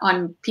cast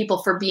on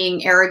people for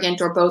being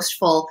arrogant or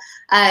boastful,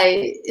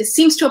 it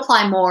seems to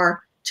apply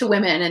more to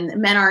women,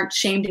 and men aren't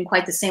shamed in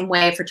quite the same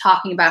way for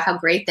talking about how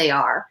great they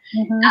are.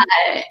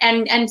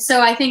 Mm-hmm. And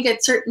so I think at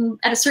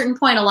a certain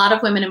point, a lot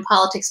of women in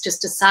politics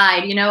just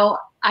decide, you know,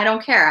 I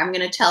don't care. I'm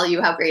going to tell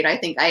you how great I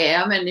think I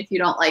am, and if you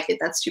don't like it,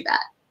 that's too bad.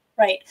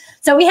 Right.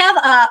 So we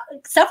have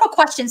several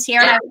questions here,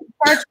 and I would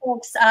encourage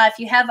folks, if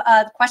you have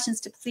questions,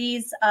 to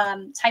please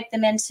type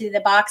them into the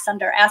box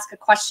under Ask a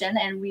Question,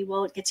 and we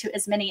will get to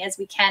as many as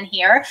we can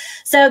here.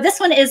 So this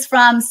one is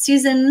from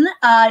Susan.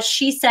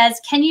 She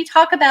says, can you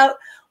talk about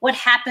what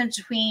happened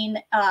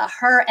between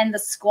her and the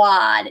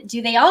squad?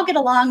 Do they all get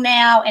along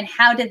now, and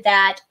how did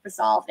that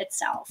resolve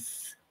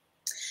itself?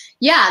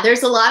 Yeah,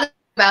 there's a lot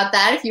about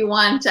that if you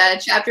want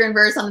chapter and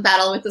verse on the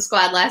battle with the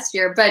squad last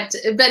year. But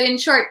in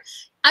short,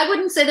 I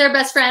wouldn't say they're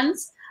best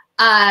friends,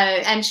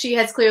 and she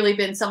has clearly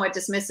been somewhat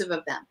dismissive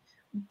of them.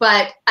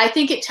 But I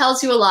think it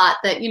tells you a lot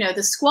that, you know,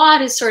 the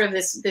squad is sort of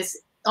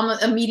this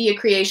almost a media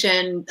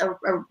creation.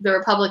 The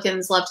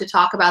Republicans love to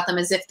talk about them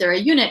as if they're a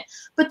unit,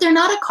 but they're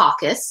not a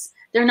caucus.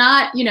 They're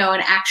not, you know,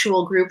 an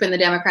actual group in the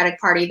Democratic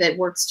Party that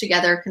works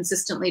together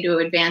consistently to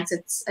advance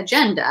its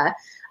agenda.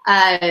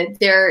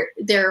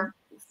 They're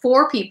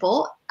 4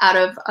 people out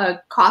of a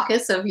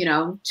caucus of, you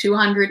know,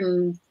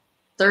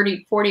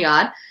 230, 40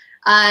 odd.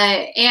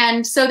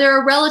 And so they're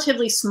a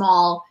relatively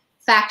small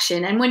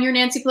faction. And when you're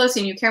Nancy Pelosi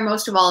and you care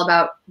most of all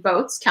about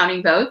votes,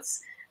 counting votes,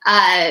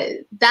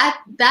 that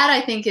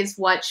I think is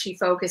what she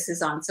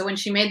focuses on. So when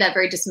she made that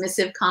very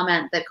dismissive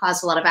comment that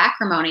caused a lot of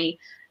acrimony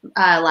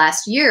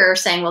last year,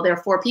 saying, well, there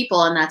are 4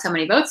 people and that's how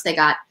many votes they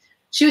got,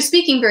 she was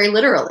speaking very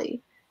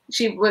literally.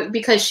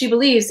 Because she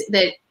believes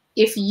that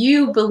if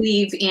you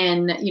believe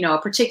in, you know,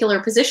 a particular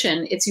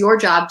position, it's your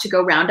job to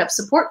go round up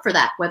support for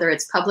that, whether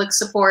it's public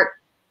support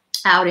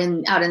out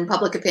in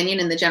public opinion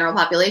in the general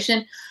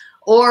population,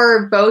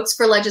 or votes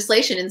for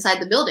legislation inside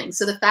the building.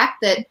 So the fact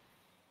that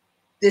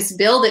this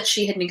bill that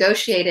she had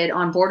negotiated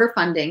on border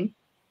funding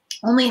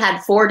only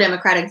had 4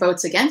 Democratic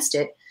votes against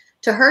it,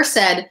 to her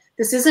said,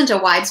 this isn't a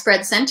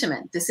widespread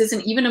sentiment. This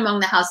isn't, even among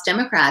the House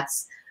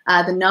Democrats,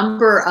 the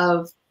number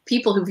of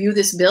people who view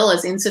this bill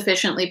as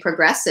insufficiently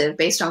progressive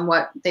based on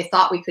what they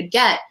thought we could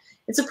get,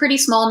 it's a pretty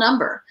small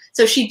number.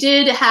 So she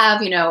did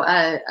have, you know,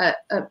 a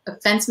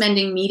fence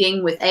mending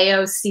meeting with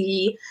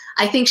AOC.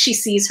 I think she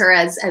sees her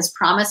as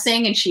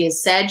promising, and she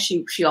has said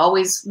she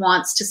always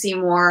wants to see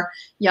more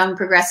young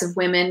progressive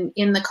women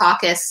in the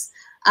caucus.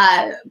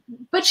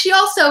 But she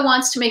also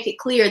wants to make it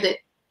clear that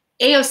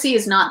AOC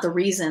is not the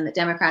reason that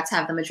Democrats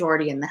have the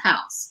majority in the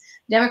House.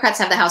 Democrats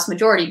have the House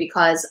majority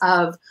because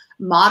of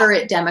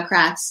moderate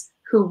Democrats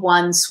who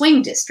won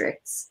swing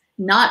districts,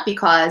 not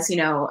because, you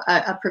know,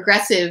 a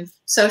progressive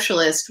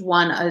socialist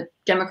won a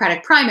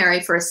Democratic primary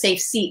for a safe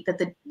seat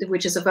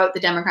which is a vote the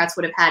Democrats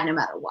would have had no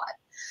matter what.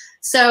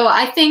 So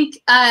I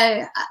think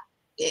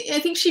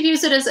she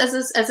views it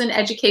as an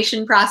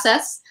education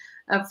process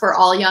for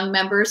all young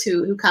members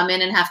who come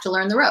in and have to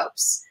learn the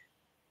ropes.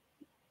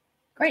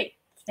 Great.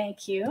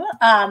 Thank you.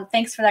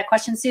 Thanks for that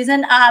question,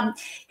 Susan.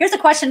 Here's a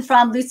question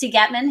from Lucy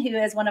Getman, who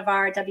is one of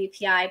our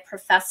WPI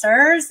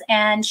professors.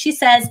 And she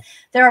says,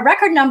 there are a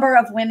record number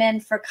of women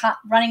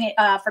running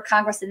for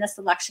Congress in this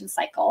election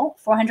cycle,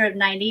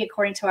 490,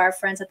 according to our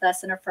friends at the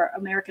Center for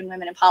American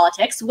Women in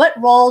Politics. What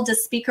role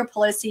does Speaker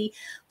Pelosi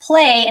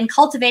play in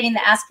cultivating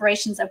the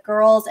aspirations of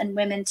girls and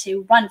women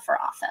to run for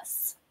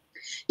office?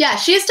 Yeah,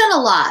 she has done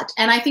a lot,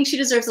 and I think she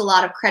deserves a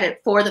lot of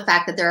credit for the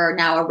fact that there are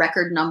now a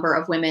record number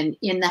of women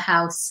in the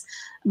House,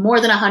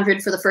 more than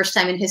 100 for the first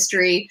time in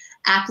history,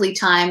 aptly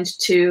timed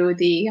to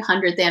the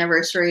 100th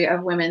anniversary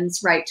of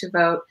women's right to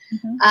vote.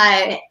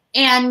 Mm-hmm.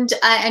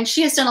 And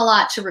she has done a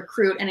lot to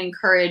recruit and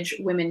encourage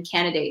women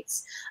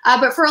candidates.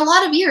 But for a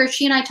lot of years,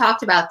 she and I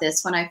talked about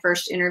this when I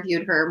first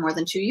interviewed her more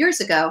than 2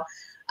 years ago.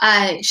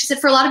 She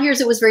said for a lot of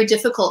years, it was very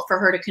difficult for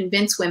her to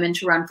convince women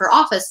to run for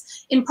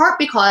office, in part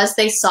because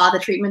they saw the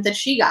treatment that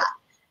she got.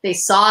 They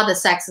saw the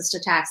sexist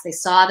attacks. They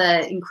saw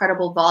the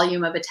incredible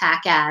volume of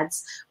attack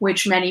ads,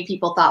 which many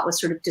people thought was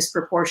sort of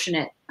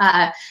disproportionate.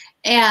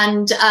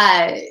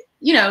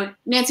 You know,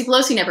 Nancy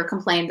Pelosi never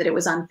complained that it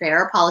was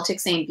unfair.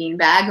 Politics ain't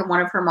beanbag. And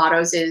one of her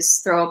mottos is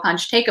throw a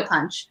punch, take a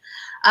punch.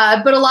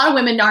 But a lot of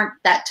women aren't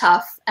that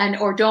tough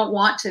or don't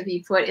want to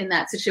be put in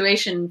that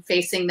situation,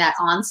 facing that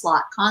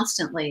onslaught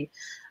constantly.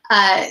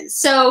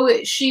 So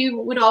she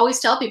would always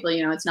tell people,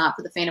 you know, it's not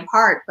for the faint of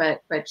heart,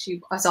 but she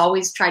has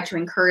always tried to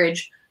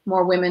encourage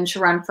more women to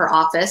run for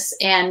office.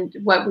 And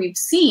what we've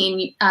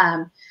seen,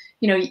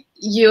 you know,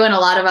 you and a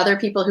lot of other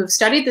people who've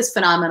studied this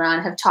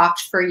phenomenon have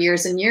talked for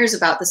years and years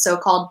about the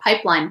so-called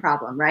pipeline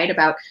problem, right?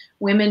 About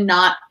women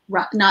not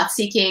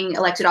seeking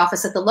elected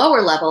office at the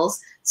lower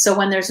levels. So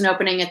when there's an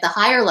opening at the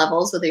higher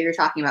levels, whether you're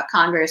talking about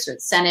Congress or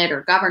the Senate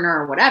or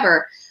governor or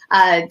whatever,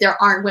 there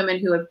aren't women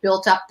who have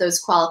built up those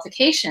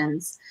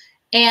qualifications.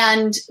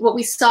 And what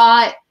we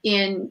saw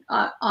in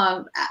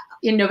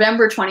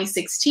November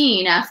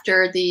 2016,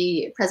 after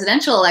the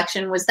presidential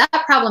election, was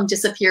that problem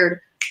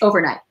disappeared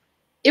overnight.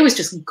 It was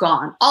just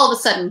gone. All of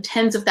a sudden,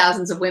 tens of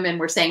thousands of women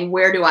were saying,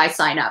 where do I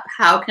sign up?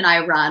 How can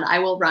I run? I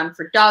will run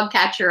for dog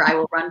catcher. I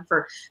will run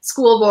for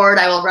school board.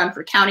 I will run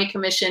for county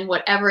commission,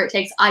 whatever it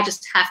takes. I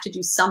just have to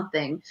do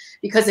something,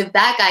 because if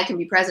that guy can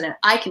be president,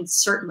 I can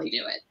certainly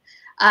do it.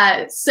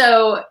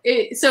 So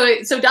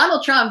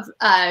Donald Trump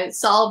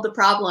solved the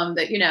problem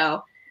that, you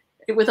know,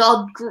 with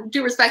all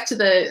due respect to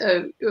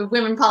the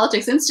Women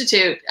Politics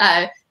Institute,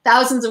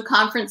 thousands of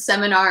conference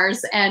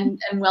seminars and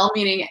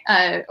well-meaning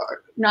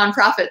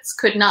nonprofits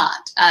could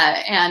not.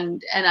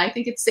 And I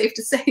think it's safe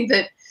to say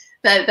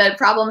that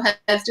problem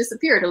has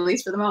disappeared, at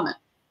least for the moment.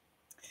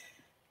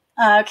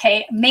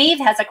 Okay, Maeve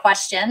has a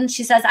question.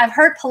 She says, I've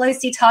heard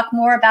Pelosi talk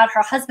more about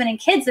her husband and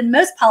kids than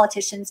most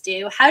politicians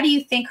do. How do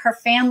you think her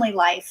family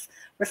life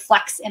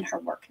reflects in her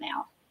work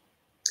now?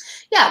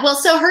 Yeah, well,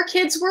 so her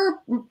kids were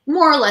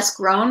more or less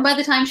grown by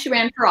the time she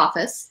ran for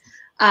office.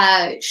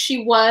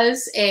 She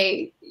was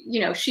she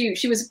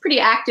was a pretty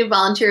active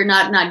volunteer,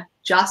 not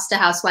just a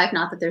housewife,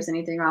 not that there's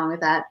anything wrong with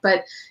that,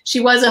 but she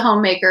was a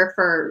homemaker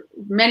for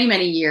many,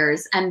 many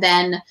years. And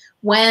then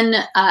when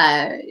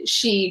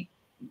she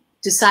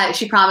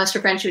promised her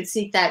friend she would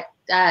seek that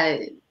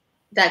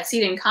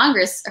seat in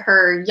Congress,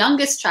 her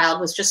youngest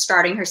child was just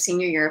starting her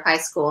senior year of high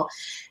school.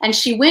 And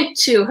she went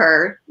to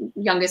her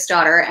youngest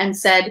daughter and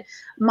said,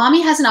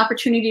 Mommy has an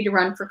opportunity to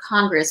run for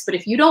Congress, but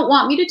if you don't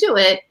want me to do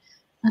it,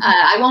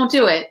 I won't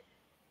do it.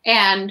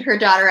 And her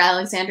daughter,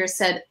 Alexandra,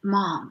 said,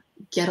 Mom,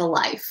 get a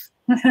life.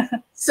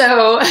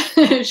 So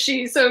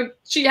she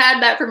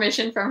had that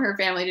permission from her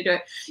family to do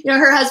it. You know,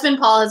 her husband,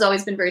 Paul, has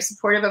always been very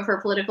supportive of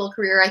her political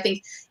career. I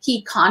think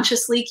he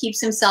consciously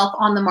keeps himself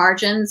on the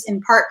margins,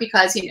 in part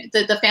because, you know,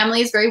 the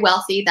family is very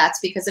wealthy. That's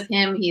because of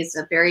him. He's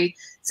a very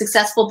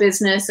successful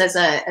business as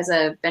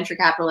a venture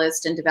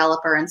capitalist and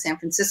developer in San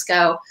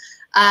Francisco.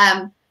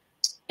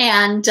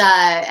 And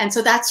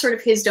so that's sort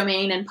of his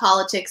domain, and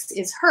politics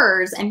is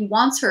hers, and he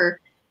wants her,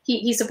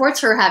 he supports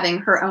her having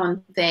her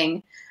own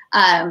thing.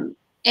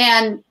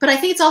 But I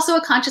think it's also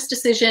a conscious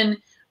decision,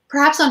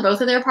 perhaps on both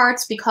of their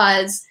parts,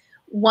 because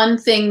one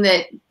thing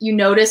that you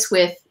notice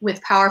with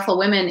powerful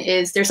women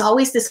is there's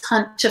always this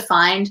hunt to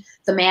find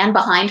the man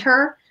behind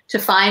her, to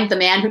find the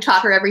man who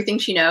taught her everything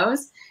she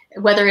knows.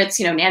 Whether it's,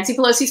 you know, Nancy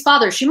Pelosi's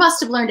father, she must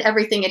have learned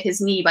everything at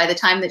his knee by the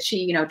time that she,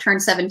 you know,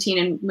 turned 17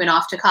 and went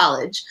off to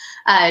college.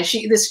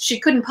 She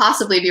couldn't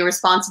possibly be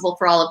responsible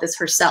for all of this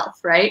herself,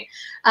 right?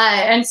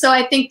 And so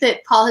I think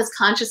that Paul has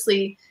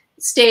consciously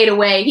stayed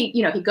away.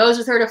 He goes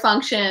with her to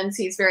functions.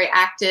 He's very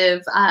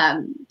active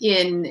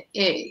in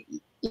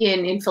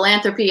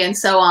philanthropy and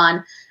so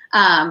on.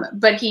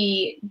 But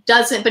he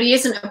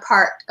isn't a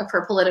part of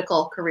her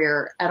political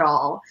career at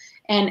all.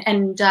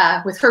 And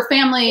with her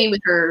family,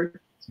 with her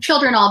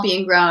children all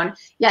being grown,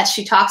 yes,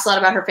 she talks a lot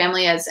about her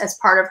family as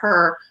part of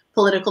her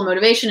political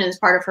motivation and as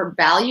part of her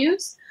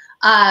values.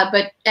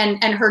 But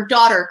her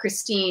daughter,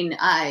 Christine,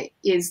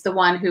 is the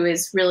one who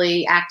is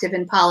really active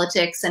in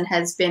politics and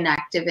has been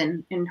active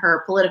in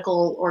her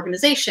political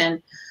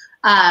organization.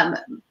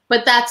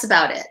 But that's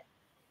about it.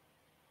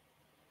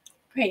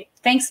 Great.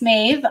 Thanks,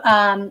 Maeve.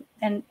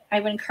 And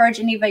I would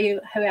encourage any of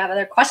you who have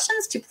other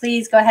questions to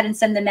please go ahead and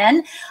send them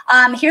in.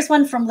 Here's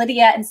one from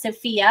Lydia and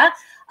Sophia.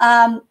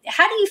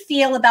 How do you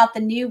feel about the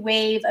new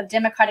wave of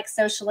Democratic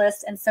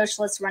Socialists and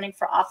Socialists running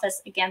for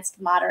office against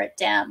moderate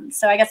Dems?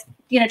 So I guess,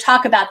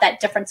 talk about that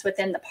difference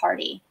within the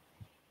party.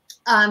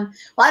 Well,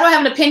 I don't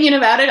have an opinion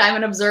about it. I'm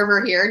an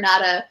observer here,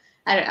 not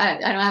I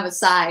don't have a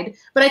side,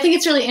 but I think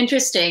it's really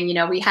interesting. You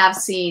know, we have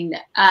seen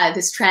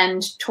this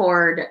trend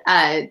toward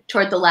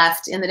the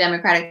left in the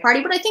Democratic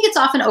Party, but I think it's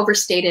often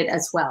overstated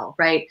as well,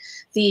 right?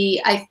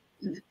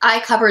 I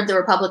covered the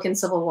Republican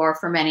Civil War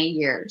for many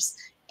years,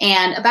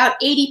 and about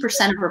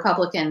 80% of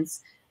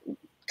Republicans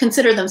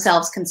consider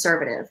themselves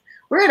conservative.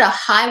 We're at a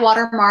high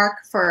water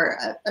mark for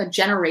a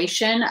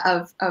generation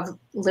of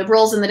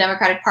liberals in the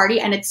Democratic Party,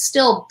 and it's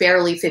still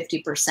barely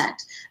 50%. The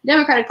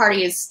Democratic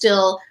Party is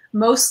still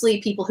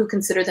mostly people who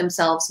consider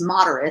themselves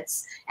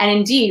moderates. And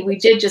indeed, we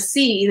did just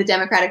see the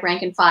Democratic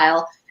rank and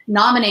file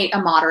nominate a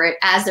moderate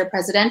as their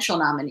presidential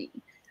nominee.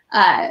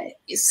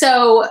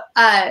 So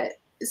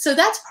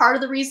that's part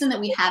of the reason that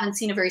we haven't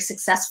seen a very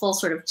successful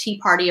sort of Tea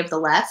Party of the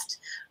left.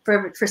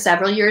 For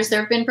several years, there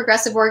have been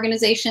progressive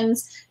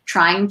organizations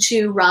trying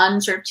to run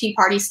sort of Tea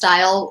Party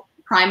style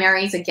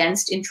primaries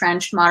against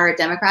entrenched moderate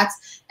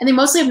Democrats, and they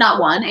mostly have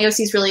not won. AOC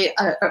is really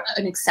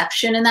an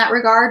exception in that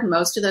regard.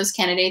 Most of those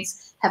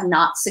candidates have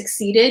not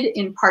succeeded,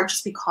 in part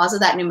just because of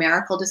that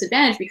numerical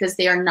disadvantage, because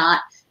they are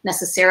not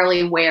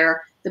necessarily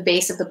where the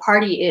base of the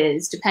party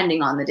is,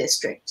 depending on the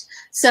district.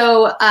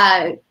 So,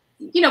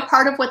 you know,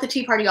 part of what the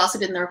Tea Party also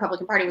did in the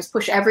Republican Party was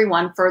push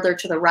everyone further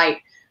to the right,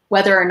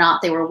 whether or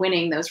not they were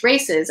winning those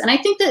races. And I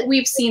think that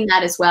we've seen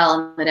that as well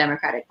in the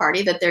Democratic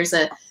Party, that there's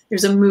a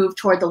move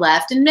toward the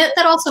left, and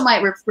that also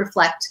might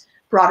reflect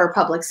broader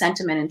public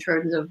sentiment in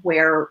terms of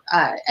where,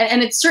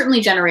 and it's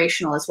certainly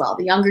generational as well.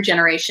 The younger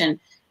generation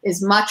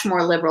is much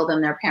more liberal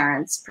than their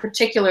parents,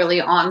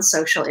 particularly on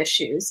social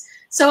issues.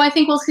 So I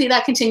think we'll see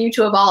that continue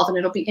to evolve, and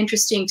it'll be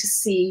interesting to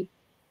see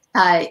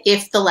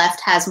if the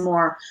left has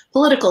more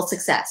political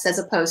success as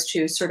opposed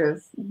to sort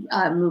of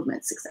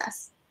movement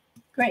success.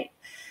 Great.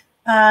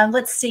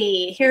 Let's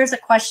see. Here's a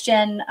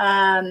question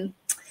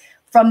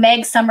from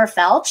Meg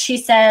Sommerfeld. She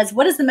says,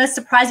 what is the most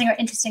surprising or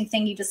interesting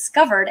thing you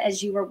discovered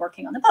as you were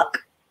working on the book?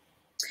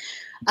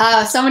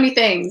 So many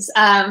things.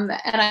 And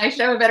I should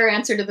have a better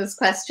answer to this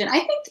question. I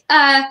think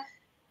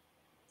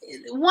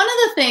one of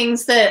the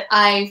things that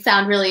I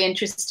found really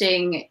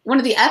interesting, one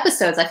of the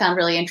episodes I found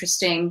really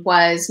interesting,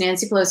 was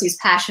Nancy Pelosi's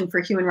passion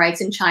for human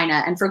rights in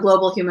China and for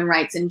global human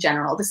rights in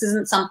general. This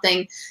isn't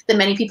something that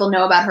many people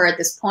know about her at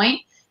this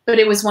point, but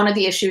it was one of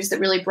the issues that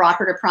really brought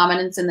her to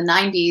prominence in the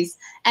 90s,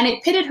 and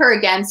it pitted her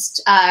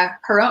against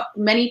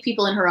many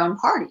people in her own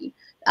party.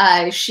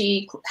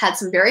 She had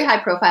some very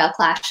high-profile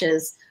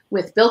clashes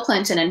with Bill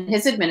Clinton and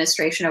his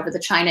administration over the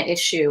China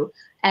issue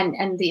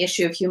and the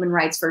issue of human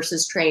rights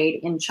versus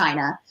trade in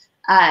China.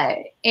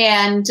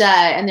 And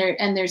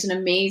there's an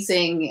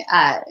amazing,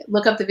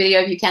 look up the video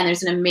if you can,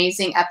 there's an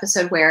amazing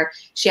episode where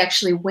she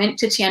actually went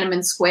to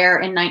Tiananmen Square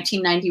in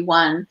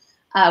 1991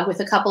 with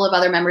a couple of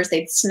other members.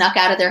 They'd snuck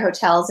out of their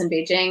hotels in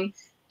Beijing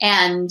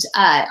and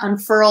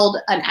unfurled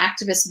an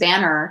activist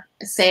banner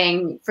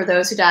saying, for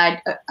those who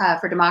died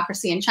for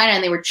democracy in China,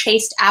 and they were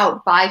chased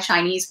out by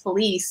Chinese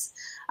police,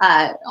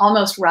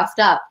 almost roughed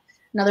up.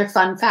 Another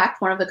fun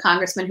fact, one of the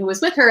congressmen who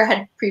was with her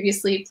had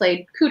previously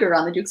played Cooter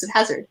on the Dukes of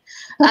Hazzard.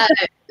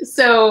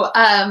 So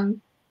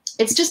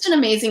it's just an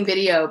amazing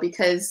video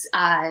because,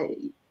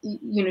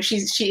 you know,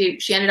 she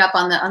ended up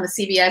on the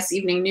CBS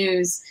Evening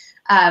News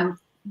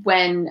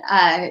when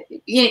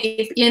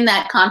in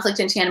that conflict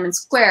in Tiananmen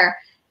Square.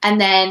 And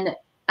then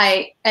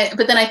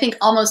but then I think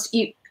almost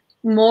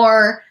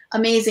more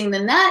amazing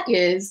than that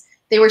is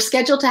they were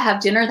scheduled to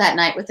have dinner that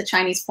night with the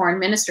Chinese foreign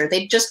minister.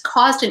 They just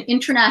caused an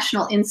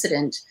international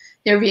incident.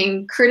 They're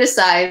being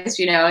criticized,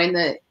 you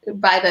know,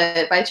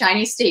 by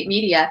Chinese state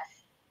media,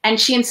 and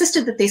she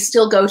insisted that they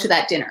still go to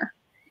that dinner.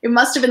 It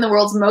must have been the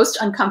world's most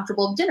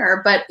uncomfortable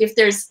dinner. But if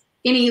there's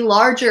any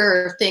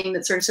larger thing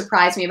that sort of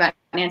surprised me about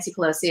Nancy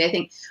Pelosi, I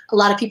think a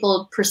lot of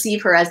people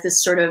perceive her as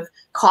this sort of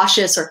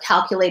cautious or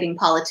calculating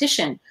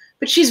politician.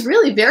 But she's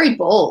really very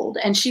bold,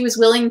 and she was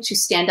willing to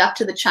stand up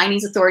to the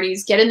Chinese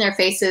authorities, get in their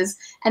faces,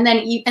 and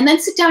then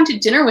sit down to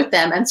dinner with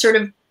them and sort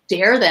of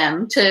dare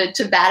them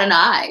to bat an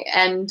eye.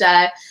 And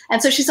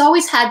so she's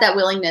always had that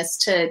willingness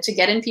to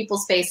get in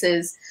people's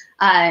faces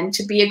and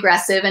to be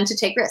aggressive and to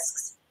take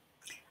risks.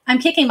 I'm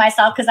kicking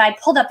myself because I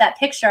pulled up that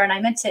picture and I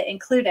meant to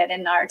include it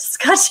in our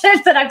discussion,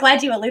 but I'm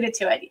glad you alluded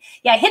to it.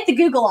 Yeah, hit the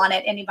Google on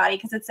it, anybody,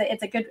 because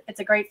it's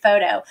a great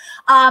photo.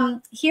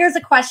 Here's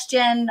a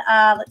question.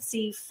 Let's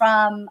see,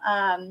 from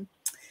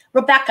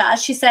Rebecca.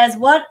 She says,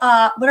 "What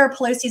are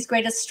Pelosi's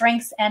greatest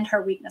strengths and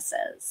her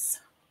weaknesses?"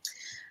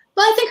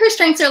 Well, I think her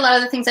strengths are a lot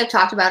of the things I've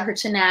talked about: her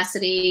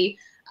tenacity,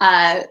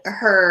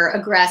 her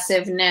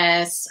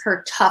aggressiveness,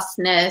 her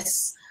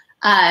toughness.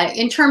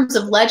 In terms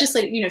of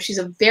legislative, you know, she's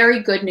a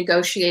very good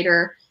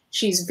negotiator.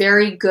 She's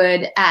very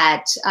good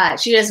at,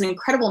 she has an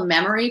incredible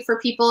memory for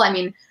people. I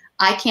mean,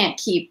 I can't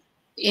keep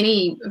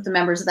any of the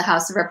members of the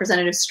House of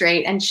Representatives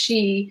straight. And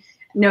she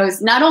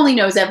not only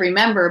knows every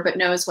member, but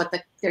knows what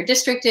their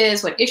district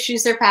is, what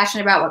issues they're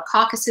passionate about, what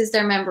caucuses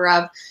they're a member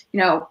of,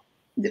 you know,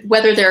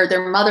 whether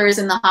their mother is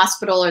in the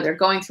hospital or they're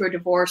going through a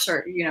divorce,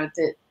 or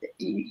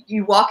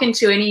you walk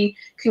into any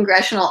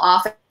congressional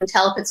office and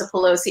tell if it's a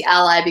Pelosi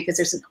ally because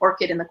there's an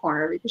orchid in the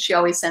corner, because she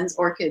always sends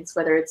orchids,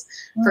 whether it's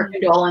for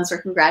condolence or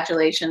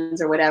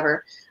congratulations or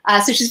whatever.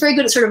 So she's very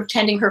good at sort of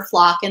tending her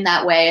flock in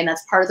that way, and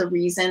that's part of the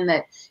reason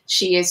that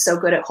she is so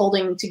good at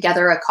holding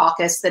together a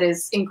caucus that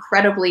is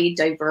incredibly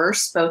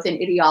diverse, both in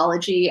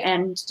ideology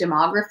and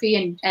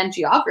demography and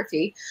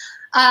geography.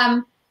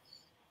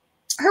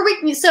 Her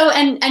weakness, so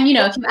and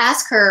if you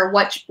ask her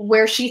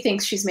where she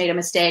thinks she's made a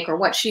mistake or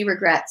what she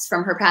regrets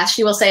from her past,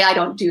 she will say, "I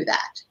don't do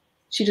that."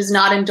 She does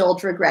not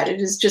indulge regret.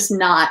 It is just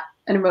not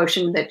an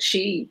emotion that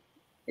she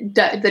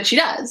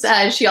does.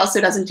 She also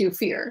doesn't do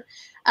fear,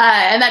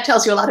 and that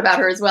tells you a lot about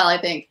her as well,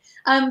 I think.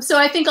 So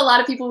I think a lot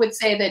of people would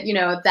say that,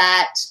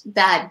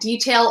 that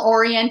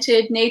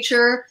detail-oriented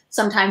nature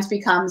sometimes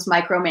becomes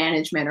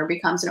micromanagement or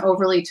becomes an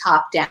overly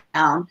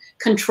top-down,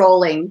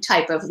 controlling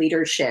type of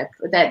leadership,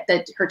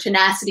 that her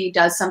tenacity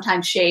does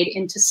sometimes shade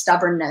into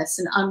stubbornness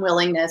and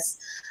unwillingness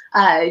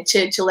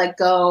to let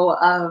go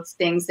of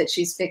things that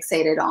she's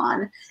fixated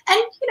on.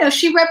 And,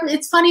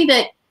 it's funny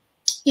that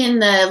in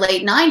the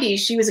late 90s,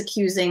 she was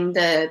accusing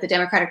the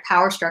Democratic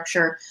power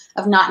structure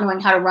of not knowing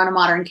how to run a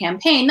modern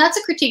campaign. That's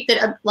a critique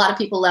that a lot of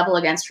people level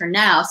against her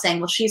now, saying,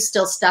 well, she's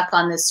still stuck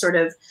on this sort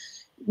of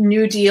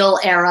New Deal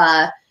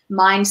era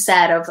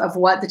mindset of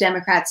what the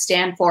Democrats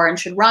stand for and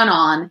should run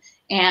on,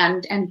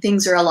 and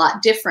things are a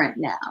lot different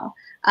now.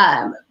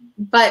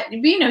 But,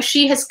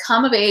 she has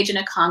come of age in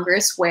a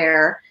Congress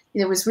where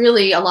it was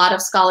really, a lot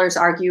of scholars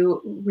argue,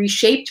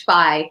 reshaped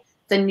by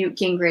the Newt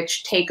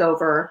Gingrich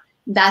takeover.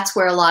 That's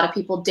where a lot of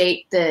people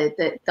date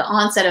the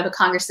onset of a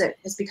Congress that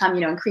has become,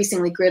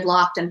 increasingly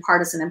gridlocked and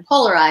partisan and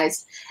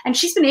polarized. And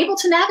she's been able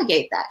to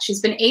navigate that. She's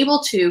been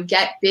able to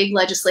get big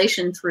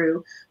legislation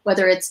through,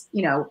 whether it's,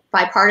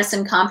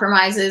 bipartisan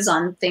compromises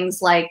on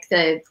things like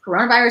the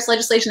coronavirus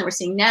legislation that we're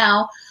seeing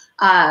now,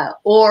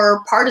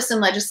 or partisan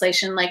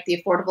legislation like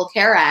the Affordable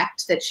Care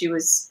Act that she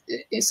was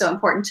so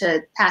important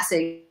to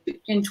passing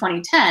in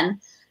 2010.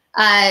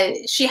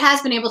 She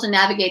has been able to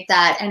navigate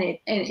that, and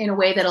in a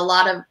way that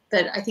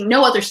that I think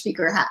no other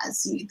speaker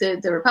has.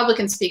 The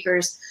Republican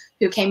speakers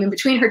who came in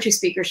between her two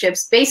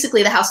speakerships,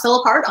 basically the House fell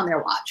apart on their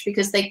watch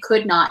because they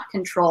could not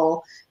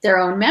control their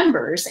own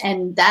members,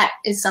 and that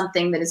is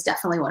something that is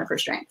definitely one of her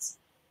strengths.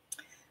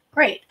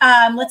 Great.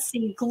 Let's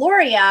see.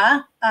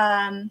 Gloria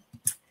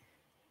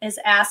is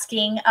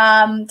asking,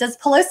 does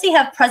Pelosi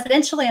have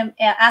presidential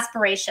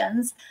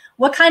aspirations?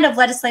 What kind of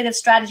legislative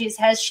strategies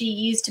has she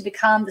used to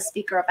become the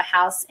Speaker of the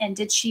House? And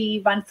did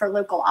she run for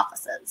local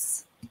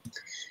offices?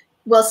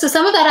 Well, so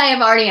some of that I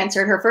have already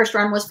answered. Her first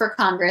run was for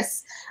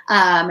Congress.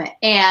 And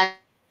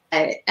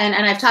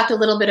I've talked a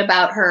little bit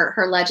about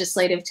her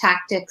legislative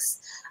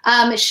tactics.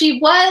 She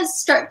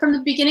was, from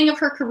the beginning of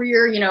her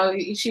career,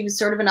 she was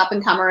sort of an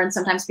up-and-comer, and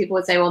sometimes people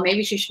would say, well,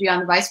 maybe she should be on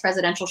the vice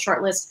presidential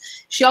shortlist.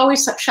 She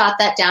always shot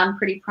that down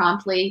pretty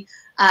promptly,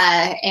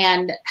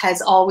 and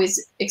has always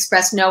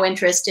expressed no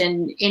interest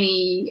in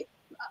any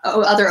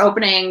other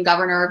opening,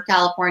 governor of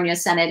California,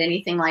 Senate,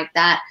 anything like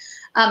that.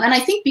 And I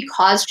think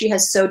because she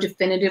has so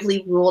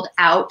definitively ruled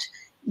out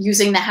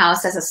using the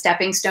House as a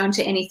stepping stone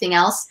to anything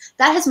else,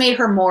 that has made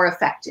her more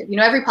effective.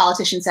 Every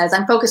politician says,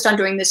 I'm focused on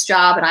doing this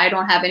job and I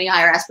don't have any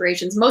higher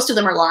aspirations. Most of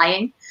them are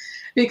lying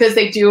because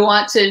they do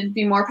want to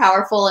be more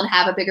powerful and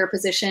have a bigger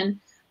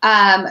position.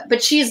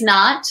 But she is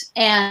not.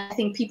 And I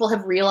think people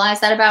have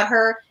realized that about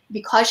her.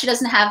 Because she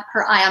doesn't have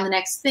her eye on the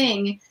next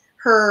thing,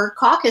 her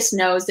caucus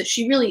knows that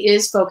she really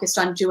is focused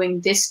on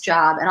doing this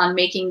job and on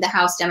making the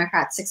House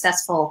Democrats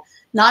successful,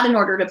 not in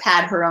order to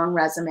pad her own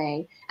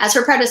resume, as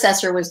her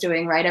predecessor was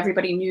doing, right?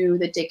 Everybody knew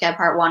that Dick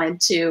Gephardt wanted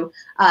to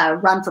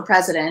run for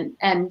president,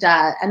 and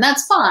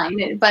that's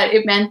fine, but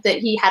it meant that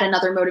he had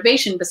another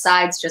motivation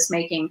besides just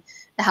making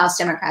the House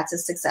Democrats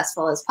as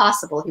successful as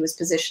possible. He was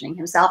positioning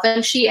himself,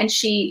 and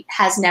she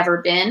has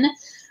never been,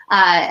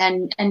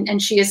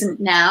 and she isn't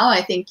now.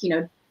 I think,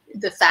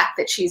 the fact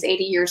that she's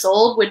 80 years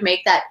old would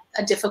make that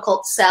a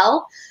difficult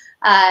sell.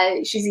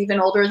 She's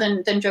even older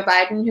than Joe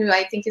Biden, who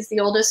I think is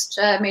the oldest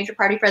major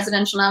party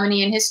presidential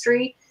nominee in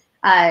history.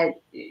 I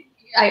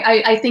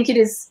think it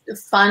is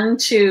fun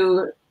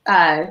to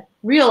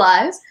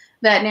realize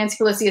that Nancy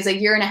Pelosi is a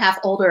year and a half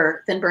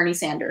older than Bernie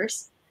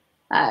Sanders.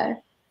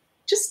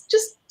 Just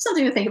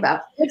something to think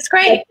about. It's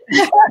great.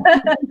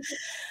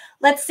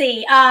 Let's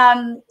see.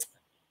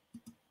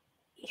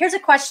 Here's a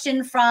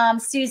question from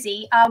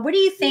Susie. What do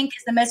you think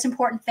is the most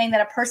important thing that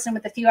a person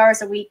with a few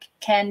hours a week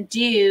can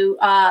do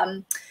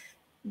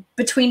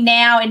between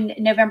now and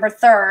November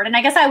 3rd? And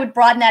I guess I would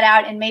broaden that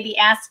out and maybe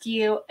ask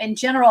you in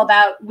general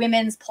about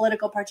women's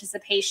political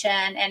participation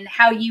and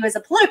how you as a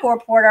political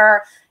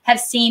reporter have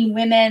seen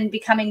women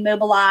becoming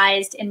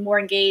mobilized and more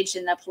engaged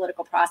in the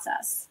political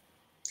process.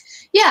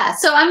 Yeah,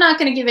 so I'm not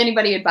going to give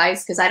anybody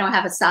advice because I don't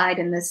have a side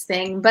in this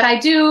thing, but I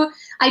do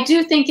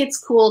think it's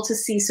cool to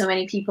see so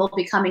many people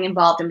becoming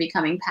involved and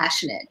becoming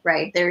passionate,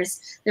 right? There's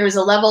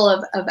a level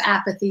of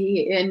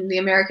apathy in the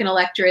American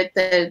electorate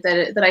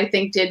that I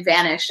think did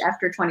vanish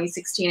after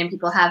 2016, and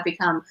people have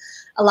become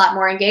a lot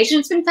more engaged, and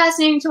it's been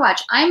fascinating to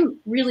watch. I'm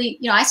really,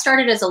 I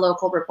started as a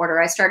local reporter.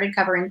 I started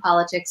covering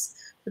politics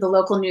for the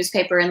local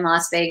newspaper in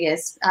Las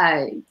Vegas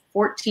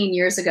 14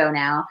 years ago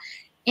now.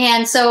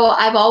 And so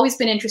I've always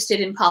been interested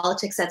in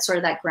politics at sort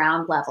of that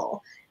ground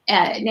level.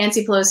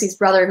 Nancy Pelosi's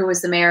brother, who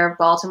was the mayor of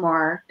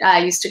Baltimore,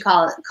 used to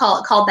called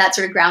that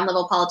sort of ground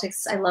level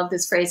politics. I love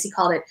this phrase. He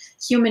called it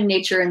human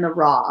nature in the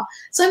raw.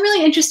 So I'm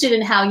really interested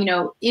in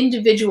how,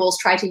 individuals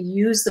try to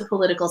use the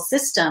political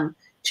system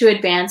to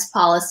advance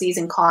policies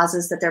and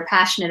causes that they're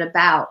passionate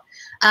about.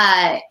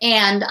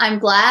 And I'm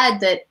glad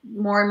that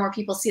more and more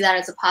people see that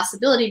as a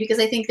possibility, because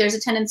I think there's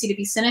a tendency to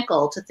be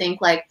cynical, to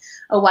think like,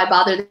 oh, why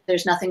bother?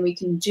 There's nothing we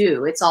can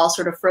do. It's all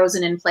sort of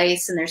frozen in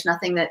place, and there's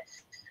nothing that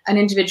an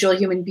individual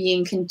human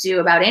being can do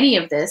about any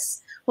of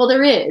this. Well,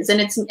 there is.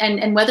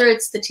 And whether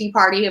it's the Tea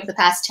Party of the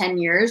past 10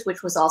 years,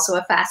 which was also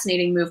a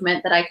fascinating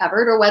movement that I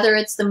covered, or whether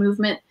it's the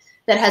movement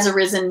that has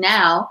arisen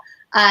now,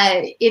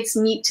 it's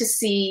neat to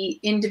see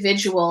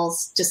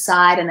individuals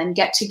decide and then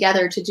get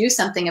together to do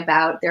something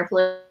about their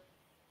political.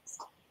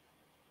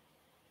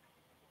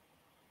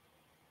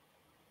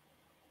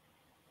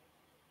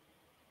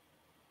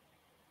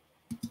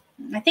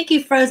 I think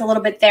you froze a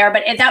little bit there,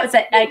 but that was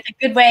a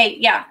good way.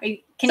 Yeah.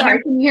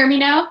 Can you hear me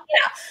now?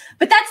 Yeah,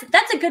 but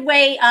that's a good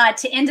way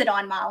to end it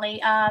on,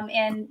 Molly,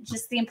 and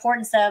just the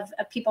importance of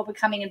people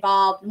becoming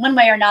involved in one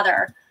way or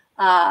another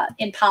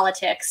in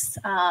politics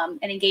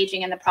and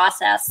engaging in the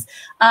process.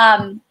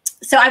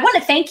 So I want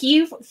to thank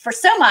you for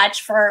so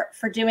much for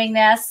doing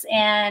this,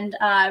 and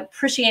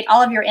appreciate all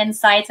of your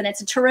insights. And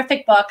it's a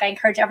terrific book. I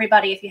encourage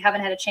everybody, if you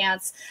haven't had a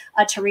chance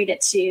to read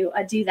it, to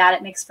do that.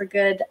 It makes for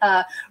good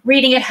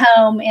reading at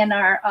home in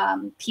our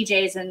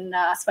PJs and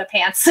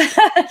sweatpants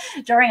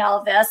during all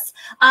of this.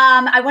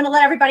 I want to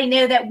let everybody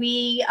know that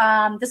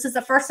this is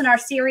the first in our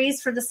series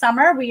for the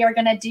summer. We are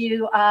going to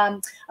do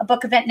a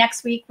book event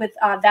next week with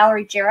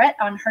Valerie Jarrett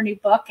on her new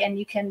book, and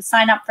you can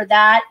sign up for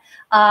that.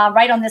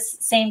 Right on this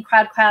same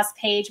Crowdcast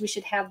page, we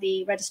should have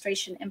the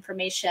registration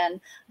information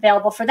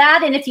available for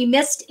that. And if you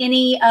missed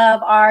any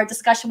of our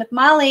discussion with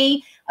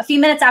Molly a few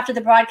minutes after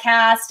the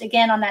broadcast,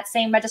 again, on that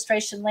same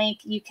registration link,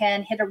 you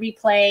can hit a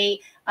replay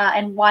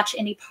and watch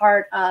any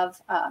part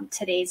of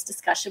today's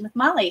discussion with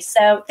Molly.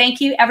 So thank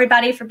you,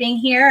 everybody, for being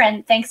here.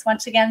 And thanks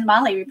once again,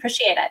 Molly. We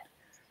appreciate it.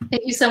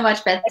 Thank you so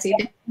much, Betsy.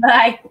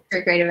 Bye. For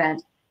a great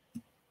event.